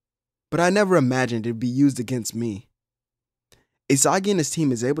old, but I never imagined it'd be used against me. Isagi and his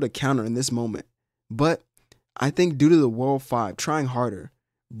team is able to counter in this moment, but I think due to the World 5 trying harder,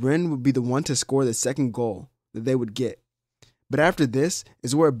 Rin would be the one to score the second goal that they would get. But after this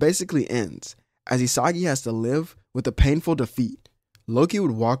is where it basically ends, as Isagi has to live with a painful defeat. Loki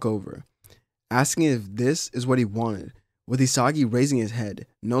would walk over, asking if this is what he wanted, with Isagi raising his head,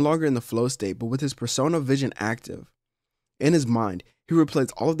 no longer in the flow state, but with his persona vision active. In his mind, he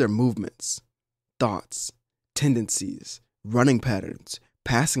replays all of their movements, thoughts, tendencies, running patterns,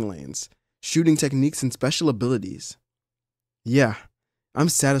 passing lanes, shooting techniques, and special abilities. Yeah, I'm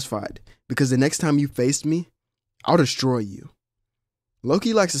satisfied, because the next time you face me, I'll destroy you.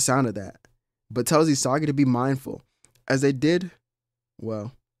 Loki likes the sound of that, but tells Isagi to be mindful, as they did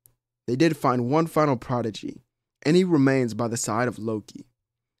find one final prodigy, and he remains by the side of Loki.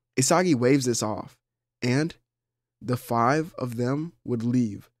 Isagi waves this off, and the 5 of them would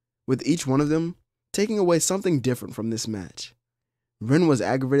leave, with each one of them taking away something different from this match. Rin was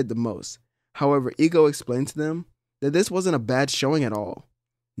aggravated the most. However, Ego explained to them that this wasn't a bad showing at all.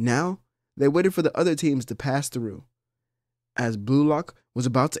 Now, they waited for the other teams to pass through, as Blue Lock was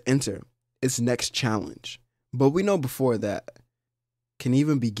about to enter its next challenge. But we know before that can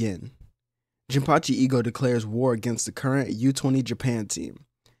even begin, Jinpachi Ego declares war against the current U20 Japan team,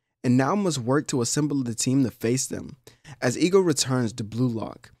 and now must work to assemble the team to face them, as Ego returns to Blue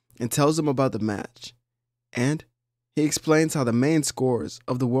Lock and tells them about the match. And he explains how the main scorers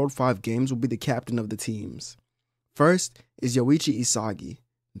of the World 5 games will be the captain of the teams. First is Yoichi Isagi,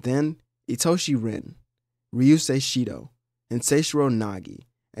 then Itoshi Rin, Ryusei Shido, and Seishiro Nagi,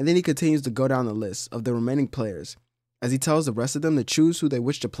 and then he continues to go down the list of the remaining players as he tells the rest of them to choose who they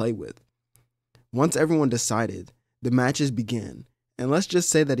wish to play with. Once everyone decided, the matches began, and let's just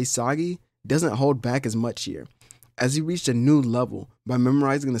say that Isagi doesn't hold back as much here, as he reached a new level by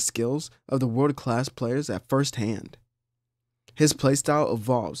memorizing the skills of the world-class players at first hand. His playstyle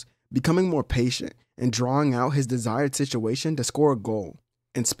evolves, becoming more patient and drawing out his desired situation to score a goal.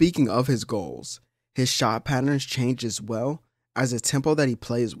 And speaking of his goals, his shot patterns change as well as the tempo that he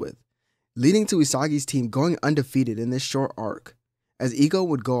plays with, leading to Isagi's team going undefeated in this short arc, as Ego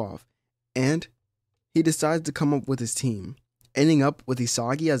would go off, and he decides to come up with his team, ending up with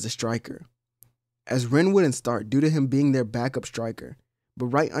Isagi as the striker, as Rin wouldn't start due to him being their backup striker, but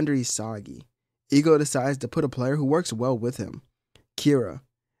right under Isagi, Ego decides to put a player who works well with him, Kira,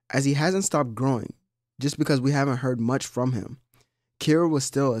 as he hasn't stopped growing, just because we haven't heard much from him. Kira was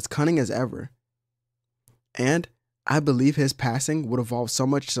still as cunning as ever, and I believe his passing would evolve so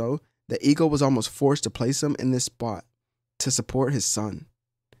much so that Ego was almost forced to place him in this spot to support his son.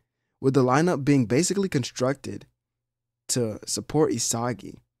 With the lineup being basically constructed to support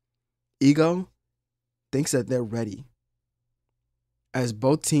Isagi, Ego thinks that they're ready, as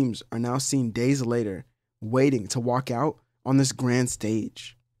both teams are now seen days later waiting to walk out on this grand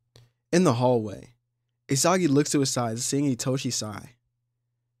stage. In the hallway, Isagi looks to his side, seeing Itoshi sigh.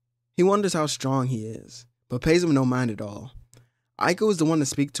 He wonders how strong he is, but pays him no mind at all. Aiko is the one to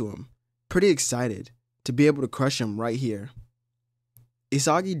speak to him, pretty excited to be able to crush him right here.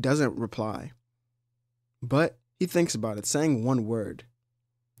 Isagi doesn't reply, but he thinks about it, saying one word,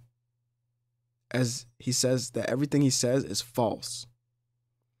 as he says that everything he says is false.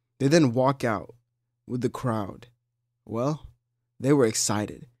 They then walk out with the crowd. Well, they were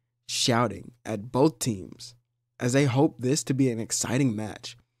excited, shouting at both teams, as they hope this to be an exciting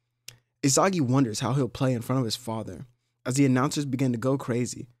match. Isagi wonders how he'll play in front of his father, as the announcers begin to go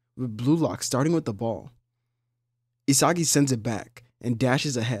crazy, with Blue Lock starting with the ball. Isagi sends it back and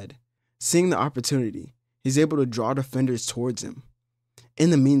dashes ahead. Seeing the opportunity, he's able to draw defenders towards him. In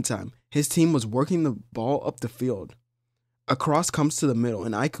the meantime, his team was working the ball up the field. A cross comes to the middle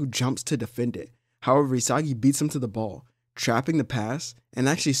and Aiku jumps to defend it. However, Isagi beats him to the ball, trapping the pass and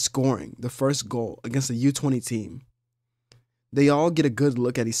actually scoring the first goal against the U20 team. They all get a good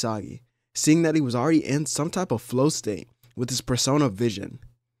look at Isagi, seeing that he was already in some type of flow state with his persona vision.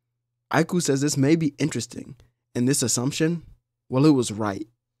 Aiku says this may be interesting, and this assumption, well, it was right.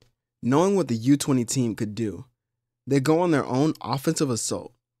 Knowing what the U20 team could do, they go on their own offensive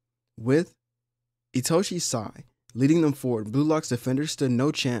assault, with Itoshi Sai leading them forward. Blue Lock's defenders stood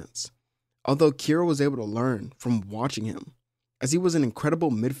no chance, although Kira was able to learn from watching him, as he was an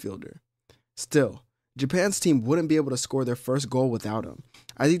incredible midfielder. Still, Japan's team wouldn't be able to score their first goal without him,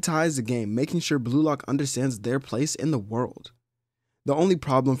 as he ties the game, making sure Blue Lock understands their place in the world. The only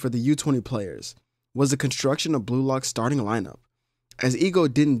problem for the U20 players was the construction of Blue Lock's starting lineup, as Ego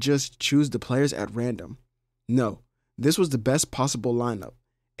didn't just choose the players at random. No, this was the best possible lineup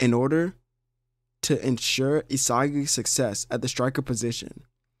in order to ensure Isagi's success at the striker position,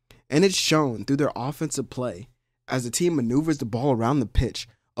 and it's shown through their offensive play as the team maneuvers the ball around the pitch,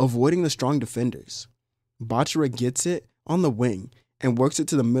 avoiding the strong defenders. Bachira gets it on the wing and works it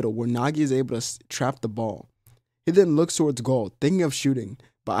to the middle where Nagi is able to trap the ball. He then looks towards goal, thinking of shooting,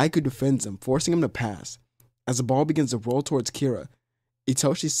 but Aiku defends him, forcing him to pass. As the ball begins to roll towards Kira,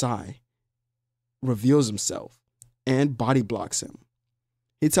 Itoshi Sai reveals himself and body blocks him.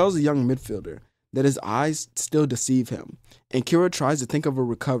 He tells the young midfielder that his eyes still deceive him, and Kira tries to think of a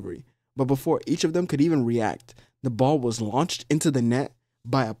recovery, but before each of them could even react, the ball was launched into the net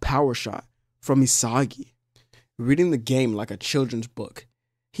by a power shot from Isagi. Reading the game like a children's book,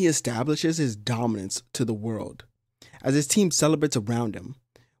 he establishes his dominance to the world as his team celebrates around him,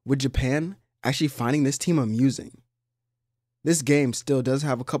 with Japan actually finding this team amusing. This game still does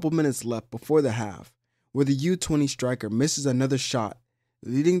have a couple minutes left before the half, where the U20 striker misses another shot,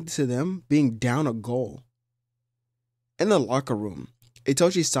 leading to them being down a goal. In the locker room,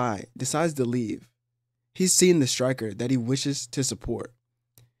 Itoshi Sai decides to leave. He's seen the striker that he wishes to support.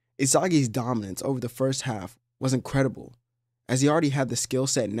 Isagi's dominance over the first half was incredible, as he already had the skill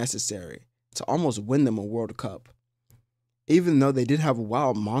set necessary to almost win them a World Cup. Even though they did have a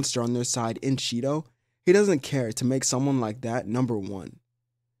wild monster on their side in Shido, he doesn't care to make someone like that number one.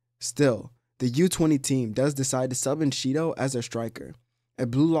 Still, the U20 team does decide to sub in Shido as their striker,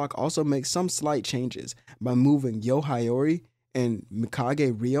 and Blue Lock also makes some slight changes by moving Yo Hayori and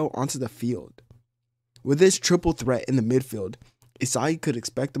Mikage Ryo onto the field. With this triple threat in the midfield, Isagi could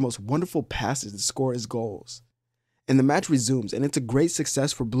expect the most wonderful passes to score his goals. And the match resumes, and it's a great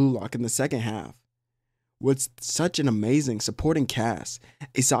success for Blue Lock in the second half. With such an amazing supporting cast,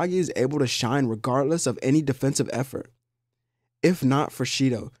 Isagi is able to shine regardless of any defensive effort. If not for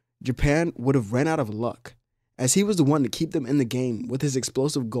Shido, Japan would have ran out of luck, as he was the one to keep them in the game with his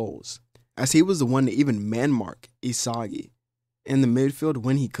explosive goals, as he was the one to even man-mark Isagi in the midfield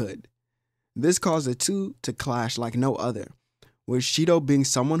when he could. This caused the two to clash like no other, with Shido being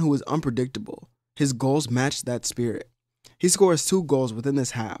someone who was unpredictable. His goals matched that spirit. He scores 2 goals within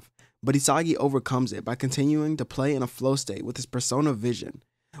this half, but Isagi overcomes it by continuing to play in a flow state with his persona vision,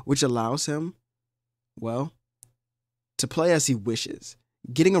 which allows him, well, to play as he wishes,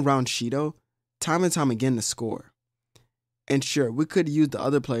 getting around Shido time and time again to score. And sure, we could use the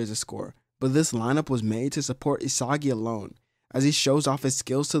other players to score, but this lineup was made to support Isagi alone, as he shows off his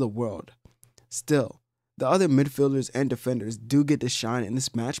skills to the world. Still, the other midfielders and defenders do get to shine in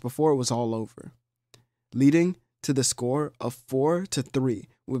this match before it was all over, leading to the score of 4-3,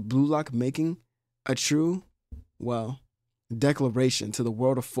 with Blue Lock making a true, well, declaration to the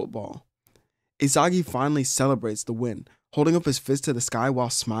world of football. Isagi finally celebrates the win, holding up his fist to the sky while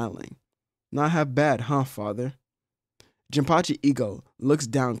smiling. Not half bad, huh, father? Jinpachi Ego looks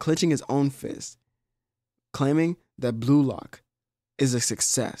down, clenching his own fist, claiming that Blue Lock is a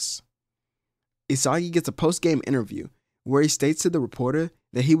success. Isagi gets a post-game interview where he states to the reporter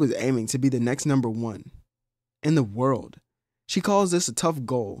that he was aiming to be the next number 1 in the world. She calls this a tough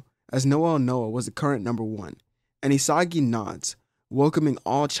goal, as Noel Noah was the current number 1, and Isagi nods, welcoming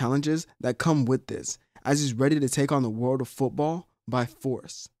all challenges that come with this, as he's ready to take on the world of football by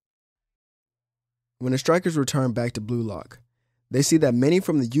force. When the strikers return back to Blue Lock, they see that many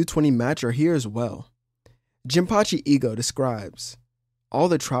from the U20 match are here as well. Jinpachi Ego describes all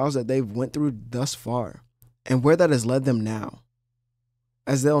the trials that they've went through thus far, and where that has led them now,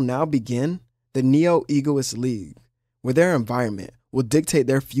 as they'll now begin the Neo-Egoist League, where their environment will dictate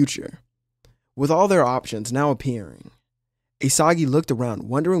their future. With all their options now appearing, Isagi looked around,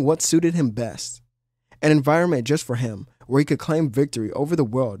 wondering what suited him best. An environment just for him, where he could claim victory over the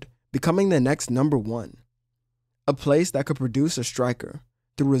world, becoming the next number 1. A place that could produce a striker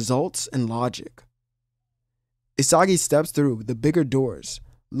through results and logic. Isagi steps through the bigger doors,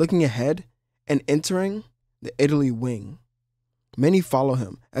 looking ahead and entering the Italy wing. Many follow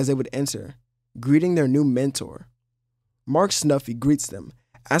him as they would enter, greeting their new mentor. Mark Snuffy greets them,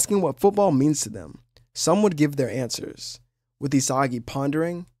 asking what football means to them. Some would give their answers, with Isagi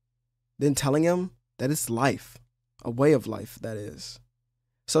pondering, then telling him that it's life, a way of life, that is.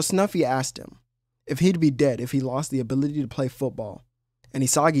 So Snuffy asked him if he'd be dead if he lost the ability to play football, and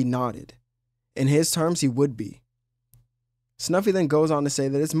Isagi nodded. In his terms, he would be. Snuffy then goes on to say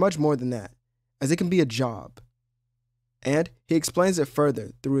that it's much more than that, as it can be a job. And he explains it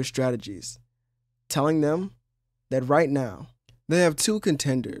further through his strategies, telling them that right now, they have 2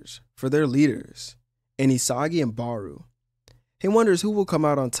 contenders for their leaders, in Isagi and Baru. He wonders who will come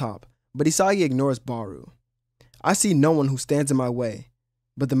out on top, but Isagi ignores Baru. I see no one who stands in my way,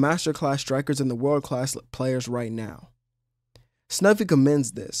 but the masterclass strikers and the world-class players right now. Snuffy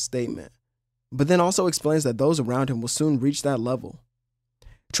commends this statement, but then also explains that those around him will soon reach that level.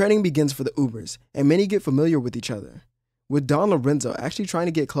 Training begins for the Ubers, and many get familiar with each other, with Don Lorenzo actually trying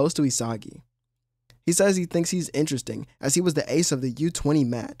to get close to Isagi. He says he thinks he's interesting as he was the ace of the U20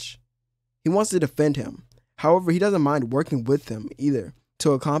 match. He wants to defend him, however he doesn't mind working with him either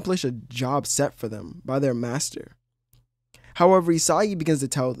to accomplish a job set for them by their master. However, Isagi begins to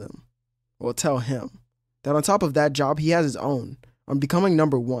tell him, that on top of that job he has his own on becoming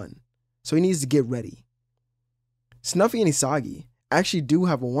number 1, so he needs to get ready. Snuffy and Isagi actually do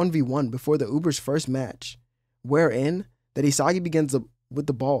have a 1v1 before the Uber's first match, wherein that Isagi begins with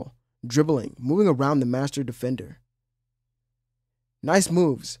the ball, dribbling, moving around the master defender. Nice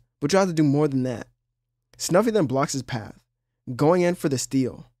moves, but you have to do more than that. Snuffy then blocks his path, going in for the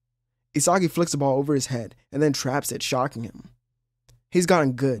steal. Isagi flicks the ball over his head and then traps it, shocking him. He's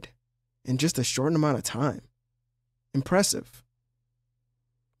gotten good in just a short amount of time. Impressive.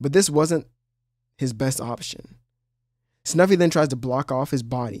 But this wasn't his best option. Snuffy then tries to block off his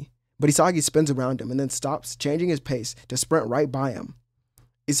body, but Isagi spins around him and then stops, changing his pace to sprint right by him.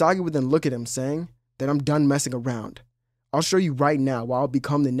 Isagi would then look at him, saying that I'm done messing around. I'll show you right now why I'll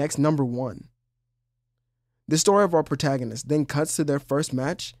become the next number 1. The story of our protagonist then cuts to their first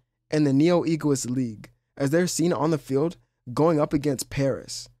match in the Neo Egoist League, as they're seen on the field going up against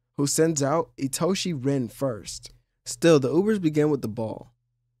Paris, who sends out Itoshi Rin first. Still, the Ubers begin with the ball,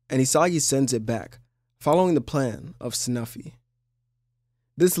 and Isagi sends it back, following the plan of Snuffy.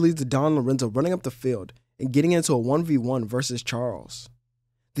 This leads to Don Lorenzo running up the field and getting into a 1v1 versus Charles.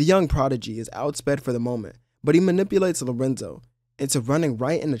 The young prodigy is outsped for the moment, but he manipulates Lorenzo into running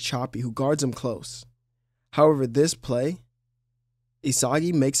right into Choppy, who guards him close. However, this play,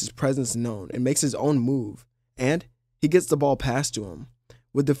 Isagi makes his presence known and makes his own move, and he gets the ball passed to him.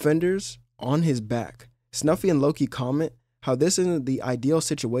 With defenders on his back, Snuffy and Loki comment how this isn't the ideal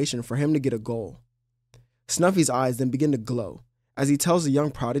situation for him to get a goal. Snuffy's eyes then begin to glow as he tells the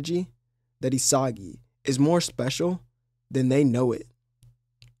young prodigy that Isagi is more special than they know it.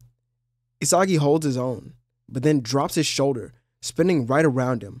 Isagi holds his own, but then drops his shoulder, spinning right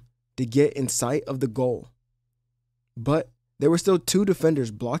around him to get in sight of the goal. But there were still 2 defenders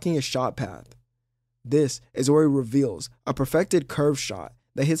blocking his shot path. This is where he reveals a perfected curve shot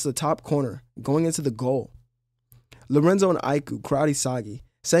that hits the top corner, going into the goal. Lorenzo and Aiku crowd Isagi,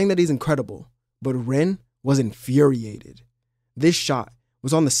 saying that he's incredible, but Rin was infuriated. This shot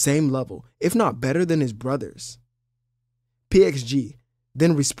was on the same level, if not better than his brother's. PXG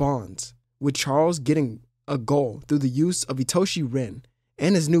then responds, with Charles getting a goal through the use of Itoshi Rin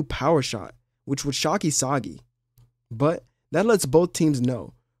and his new power shot, which would shock Isagi. But that lets both teams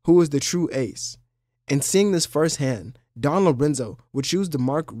know who is the true ace. And seeing this firsthand, Don Lorenzo would choose to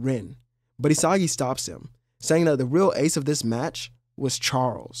mark Rin, but Isagi stops him, saying that the real ace of this match was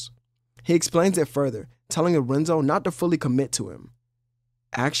Charles. He explains it further, telling Lorenzo not to fully commit to him.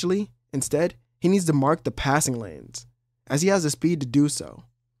 Actually, instead, he needs to mark the passing lanes, as he has the speed to do so.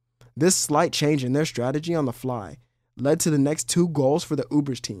 This slight change in their strategy on the fly led to the next 2 goals for the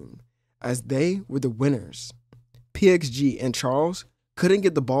Ubers team, as they were the winners. PXG and Charles couldn't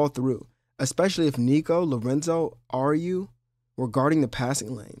get the ball through, especially if Nico, Lorenzo, Ryu were guarding the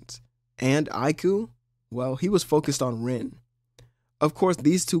passing lanes. And Aiku, well, he was focused on Rin. Of course,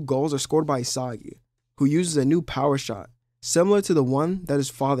 these 2 goals are scored by Isagi, who uses a new power shot, similar to the one that his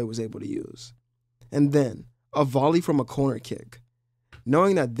father was able to use. And then, a volley from a corner kick.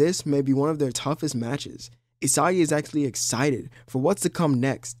 Knowing that this may be one of their toughest matches, Isagi is actually excited for what's to come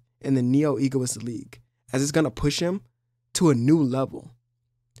next in the Neo Egoist League, as it's going to push him to a new level.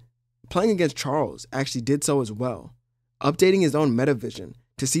 Playing against Charles actually did so as well, updating his own metavision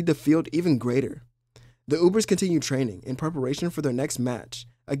to see the field even greater. The Ubers continue training in preparation for their next match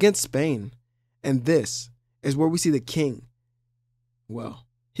against Spain, and this is where we see the king. Well,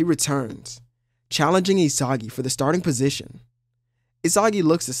 he returns, challenging Isagi for the starting position. Isagi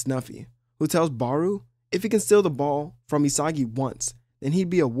looks at Snuffy, who tells Baru if he can steal the ball from Isagi once, then he'd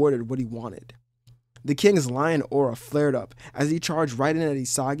be awarded what he wanted. The king's lion aura flared up as he charged right in at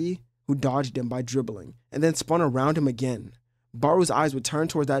Isagi, who dodged him by dribbling, and then spun around him again. Baru's eyes would turn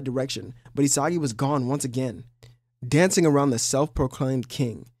towards that direction, but Isagi was gone once again. Dancing around the self-proclaimed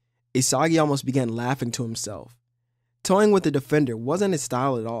king, Isagi almost began laughing to himself. Toying with the defender wasn't his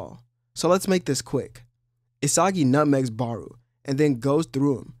style at all, so let's make this quick. Isagi nutmegs Baru, and then goes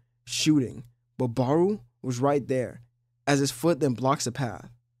through him, shooting, but Baru was right there, as his foot then blocks the path.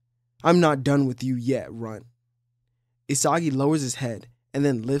 I'm not done with you yet, runt. Isagi lowers his head and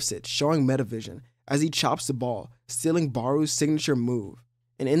then lifts it, showing metavision as he chops the ball, stealing Baru's signature move.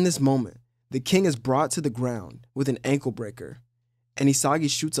 And in this moment, the king is brought to the ground with an ankle breaker, and Isagi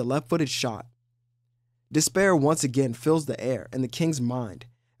shoots a left-footed shot, Despair once again fills the air in the king's mind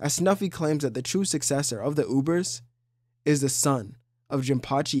as Snuffy claims that the true successor of the Ubers is the son of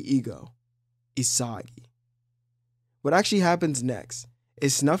Jinpachi Ego, Isagi. What actually happens next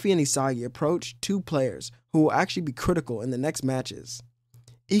is Snuffy and Isagi approach two players who will actually be critical in the next matches,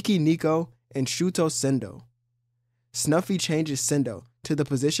 Iki Nico and Shuto Sendo. Snuffy changes Sendo to the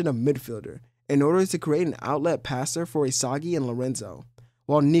position of midfielder in order to create an outlet passer for Isagi and Lorenzo,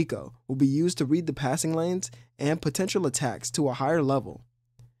 while Nico will be used to read the passing lanes and potential attacks to a higher level.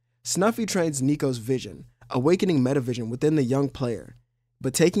 Snuffy trains Nico's vision, awakening metavision within the young player,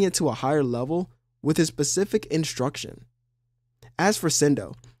 but taking it to a higher level with his specific instruction. As for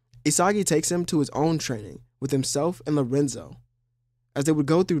Sendo, Isagi takes him to his own training with himself and Lorenzo, as they would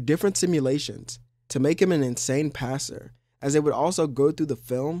go through different simulations to make him an insane passer, as they would also go through the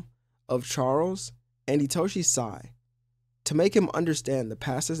film of Charles and Hitoshi Sai to make him understand the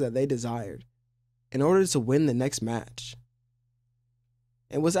passes that they desired in order to win the next match.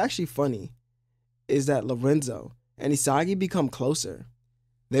 And what's actually funny is that Lorenzo and Isagi become closer.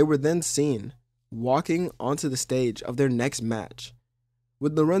 They were then seen walking onto the stage of their next match,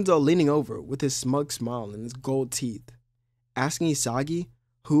 with Lorenzo leaning over with his smug smile and his gold teeth, asking Isagi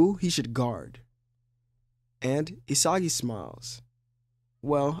who he should guard. And Isagi smiles.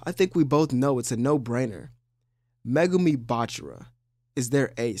 Well, I think we both know it's a no-brainer. Megumi Bachira is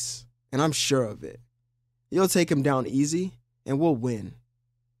their ace, and I'm sure of it. You'll take him down easy, and we'll win.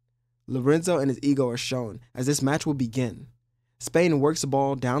 Lorenzo and his ego are shown as this match will begin. Spain works the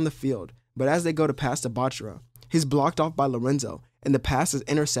ball down the field, but as they go to pass to Bachira, he's blocked off by Lorenzo, and the pass is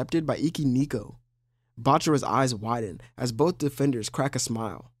intercepted by Iki Nico. Bachira's eyes widen as both defenders crack a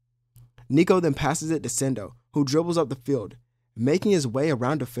smile. Nico then passes it to Sendo, who dribbles up the field, making his way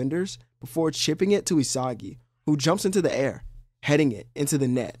around defenders before chipping it to Isagi, who jumps into the air, heading it into the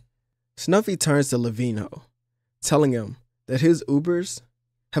net. Snuffy turns to Levino, telling him that his Ubers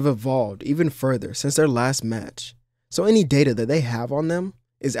have evolved even further since their last match, so any data that they have on them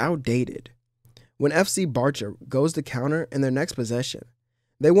is outdated. When FC Barca goes to counter in their next possession,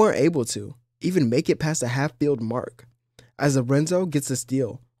 they weren't able to even make it past the half-field mark, as Lorenzo gets the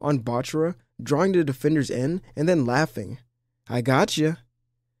steal on Bachira, drawing the defenders in and then laughing. I gotcha.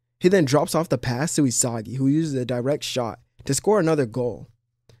 He then drops off the pass to Isagi, who uses a direct shot to score another goal.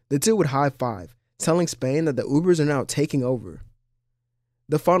 The two would high-five, telling Spain that the Ubers are now taking over.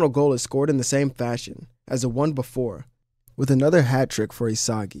 The final goal is scored in the same fashion as the one before, with another hat trick for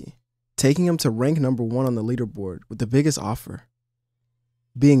Isagi, taking him to rank number 1 on the leaderboard with the biggest offer,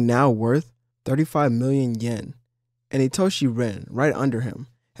 being now worth 35 million yen, and Hitoshi Ren right under him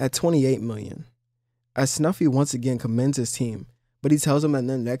at 28 million. As Snuffy once again commends his team, but he tells them that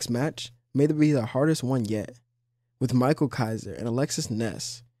their next match may be the hardest one yet, with Michael Kaiser and Alexis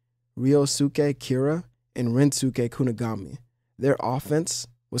Ness, Ryosuke Kira, and Rensuke Kunigami. Their offense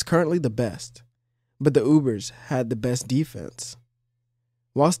was currently the best, but the Ubers had the best defense.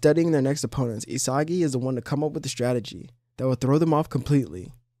 While studying their next opponents, Isagi is the one to come up with a strategy that will throw them off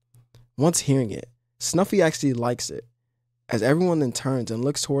completely. Once hearing it, Snuffy actually likes it, as everyone then turns and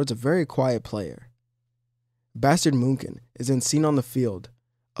looks towards a very quiet player. Bastard Moonkin is then seen on the field,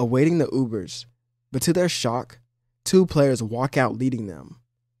 awaiting the Ubers, but to their shock, two players walk out leading them,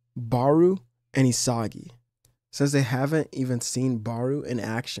 Baru and Isagi. Since they haven't even seen Baru in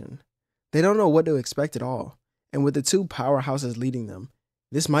action, they don't know what to expect at all, and with the two powerhouses leading them,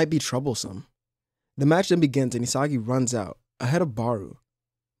 this might be troublesome. The match then begins and Isagi runs out, ahead of Baru,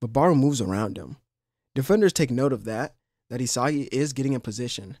 but Baru moves around him. Defenders take note of that Isagi is getting in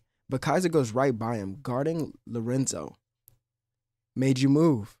position, but Kaiser goes right by him, guarding Lorenzo. Made you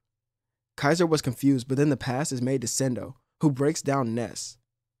move. Kaiser was confused, but then the pass is made to Sendo, who breaks down Ness,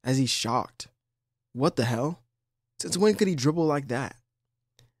 as he's shocked. What the hell? Since when could he dribble like that?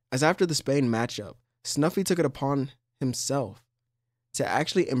 As after the Spain matchup, Snuffy took it upon himself to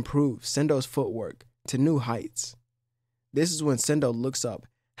actually improve Sendo's footwork to new heights. This is when Sendo looks up,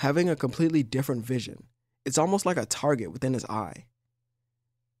 having a completely different vision. It's almost like a target within his eye.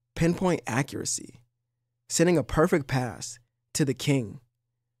 Pinpoint accuracy, sending a perfect pass to the king.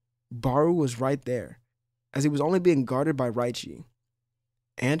 Baru was right there, as he was only being guarded by Raichi,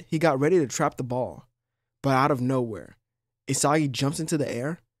 and he got ready to trap the ball, but out of nowhere, Isagi jumps into the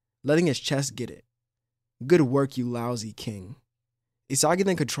air, letting his chest get it. Good work, you lousy king. Isagi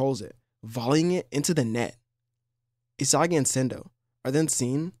then controls it, volleying it into the net. Isagi and Sendo are then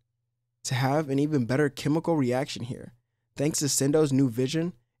seen to have an even better chemical reaction here, thanks to Sendo's new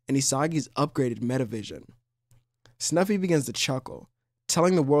vision and Isagi's upgraded metavision. Snuffy begins to chuckle,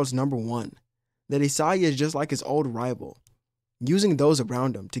 telling the world's number 1 that Isagi is just like his old rival, using those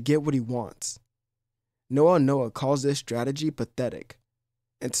around him to get what he wants. Noah calls this strategy pathetic,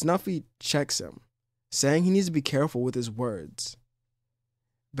 and Snuffy checks him, saying he needs to be careful with his words.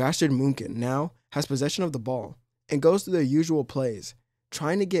 Bastard Moonkin now has possession of the ball and goes through their usual plays,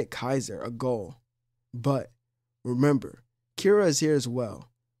 trying to get Kaiser a goal. But remember, Kira is here as well,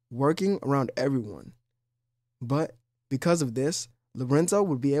 working around everyone. But because of this, Lorenzo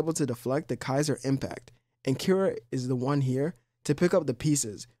would be able to deflect the Kaiser impact, and Kira is the one here to pick up the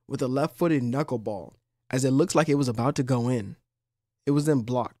pieces with a left-footed knuckleball, as it looks like it was about to go in. It was then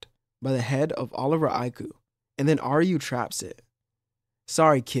blocked by the head of Oliver Aiku, and then Ryu traps it.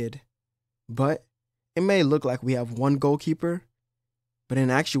 Sorry, kid, but it may look like we have one goalkeeper, but in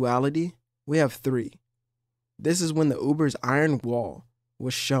actuality, we have three. This is when the Uber's iron wall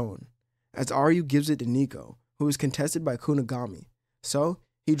was shown, as Ryu gives it to Nico, who is contested by Kunigami, so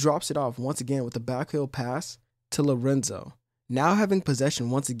he drops it off once again with a backheel pass to Lorenzo. Now having possession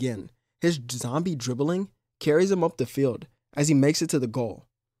once again, his zombie dribbling carries him up the field as he makes it to the goal.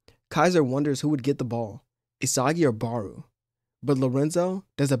 Kaiser wonders who would get the ball, Isagi or Baru, but Lorenzo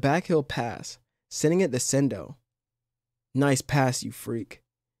does a backheel pass, sending it to Sendo. Nice pass, you freak.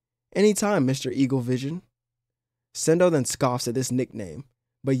 Anytime, Mr. Eagle Vision. Sendo then scoffs at this nickname,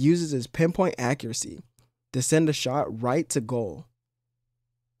 but uses his pinpoint accuracy to send a shot right to goal,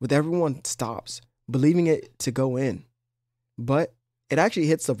 with everyone stops, believing it to go in. But it actually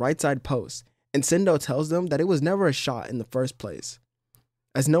hits the right side post, and Sendo tells them that it was never a shot in the first place,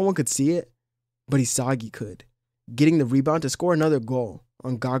 as no one could see it, but Isagi could, getting the rebound to score another goal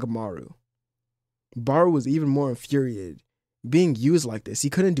on Gagamaru. Baru was even more infuriated. Being used like this, he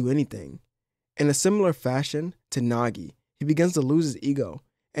couldn't do anything. In a similar fashion to Nagi, he begins to lose his ego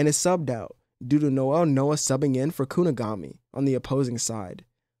and is subbed out due to Noah subbing in for Kunigami on the opposing side.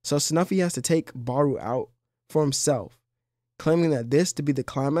 So Snuffy has to take Baru out for himself, claiming that this to be the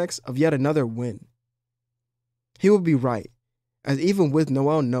climax of yet another win. He would be right, as even with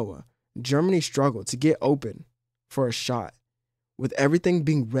Noah, Germany struggled to get open for a shot, with everything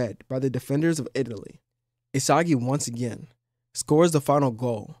being read by the defenders of Italy. Isagi once again scores the final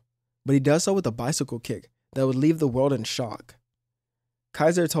goal, but he does so with a bicycle kick that would leave the world in shock.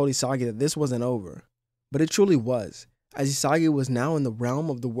 Kaiser told Isagi that this wasn't over, but it truly was, as Isagi was now in the realm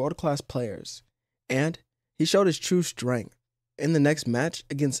of the world-class players, and he showed his true strength in the next match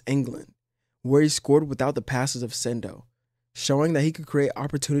against England, where he scored without the passes of Sendo, showing that he could create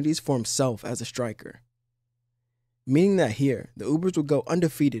opportunities for himself as a striker. Meaning that here, the Ubers would go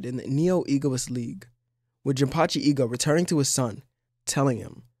undefeated in the Neo-Egoist League, with Jinpachi Ego returning to his son, telling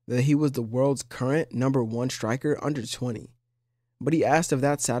him that he was the world's current #1 striker under 20. But he asked if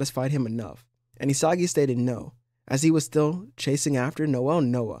that satisfied him enough, and Isagi stated no, as he was still chasing after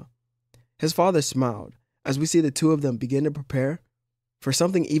Noah. His father smiled, as we see the two of them begin to prepare for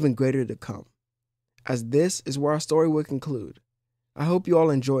something even greater to come. As this is where our story will conclude. I hope you all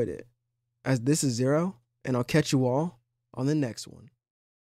enjoyed it, as this is Zero, and I'll catch you all on the next one.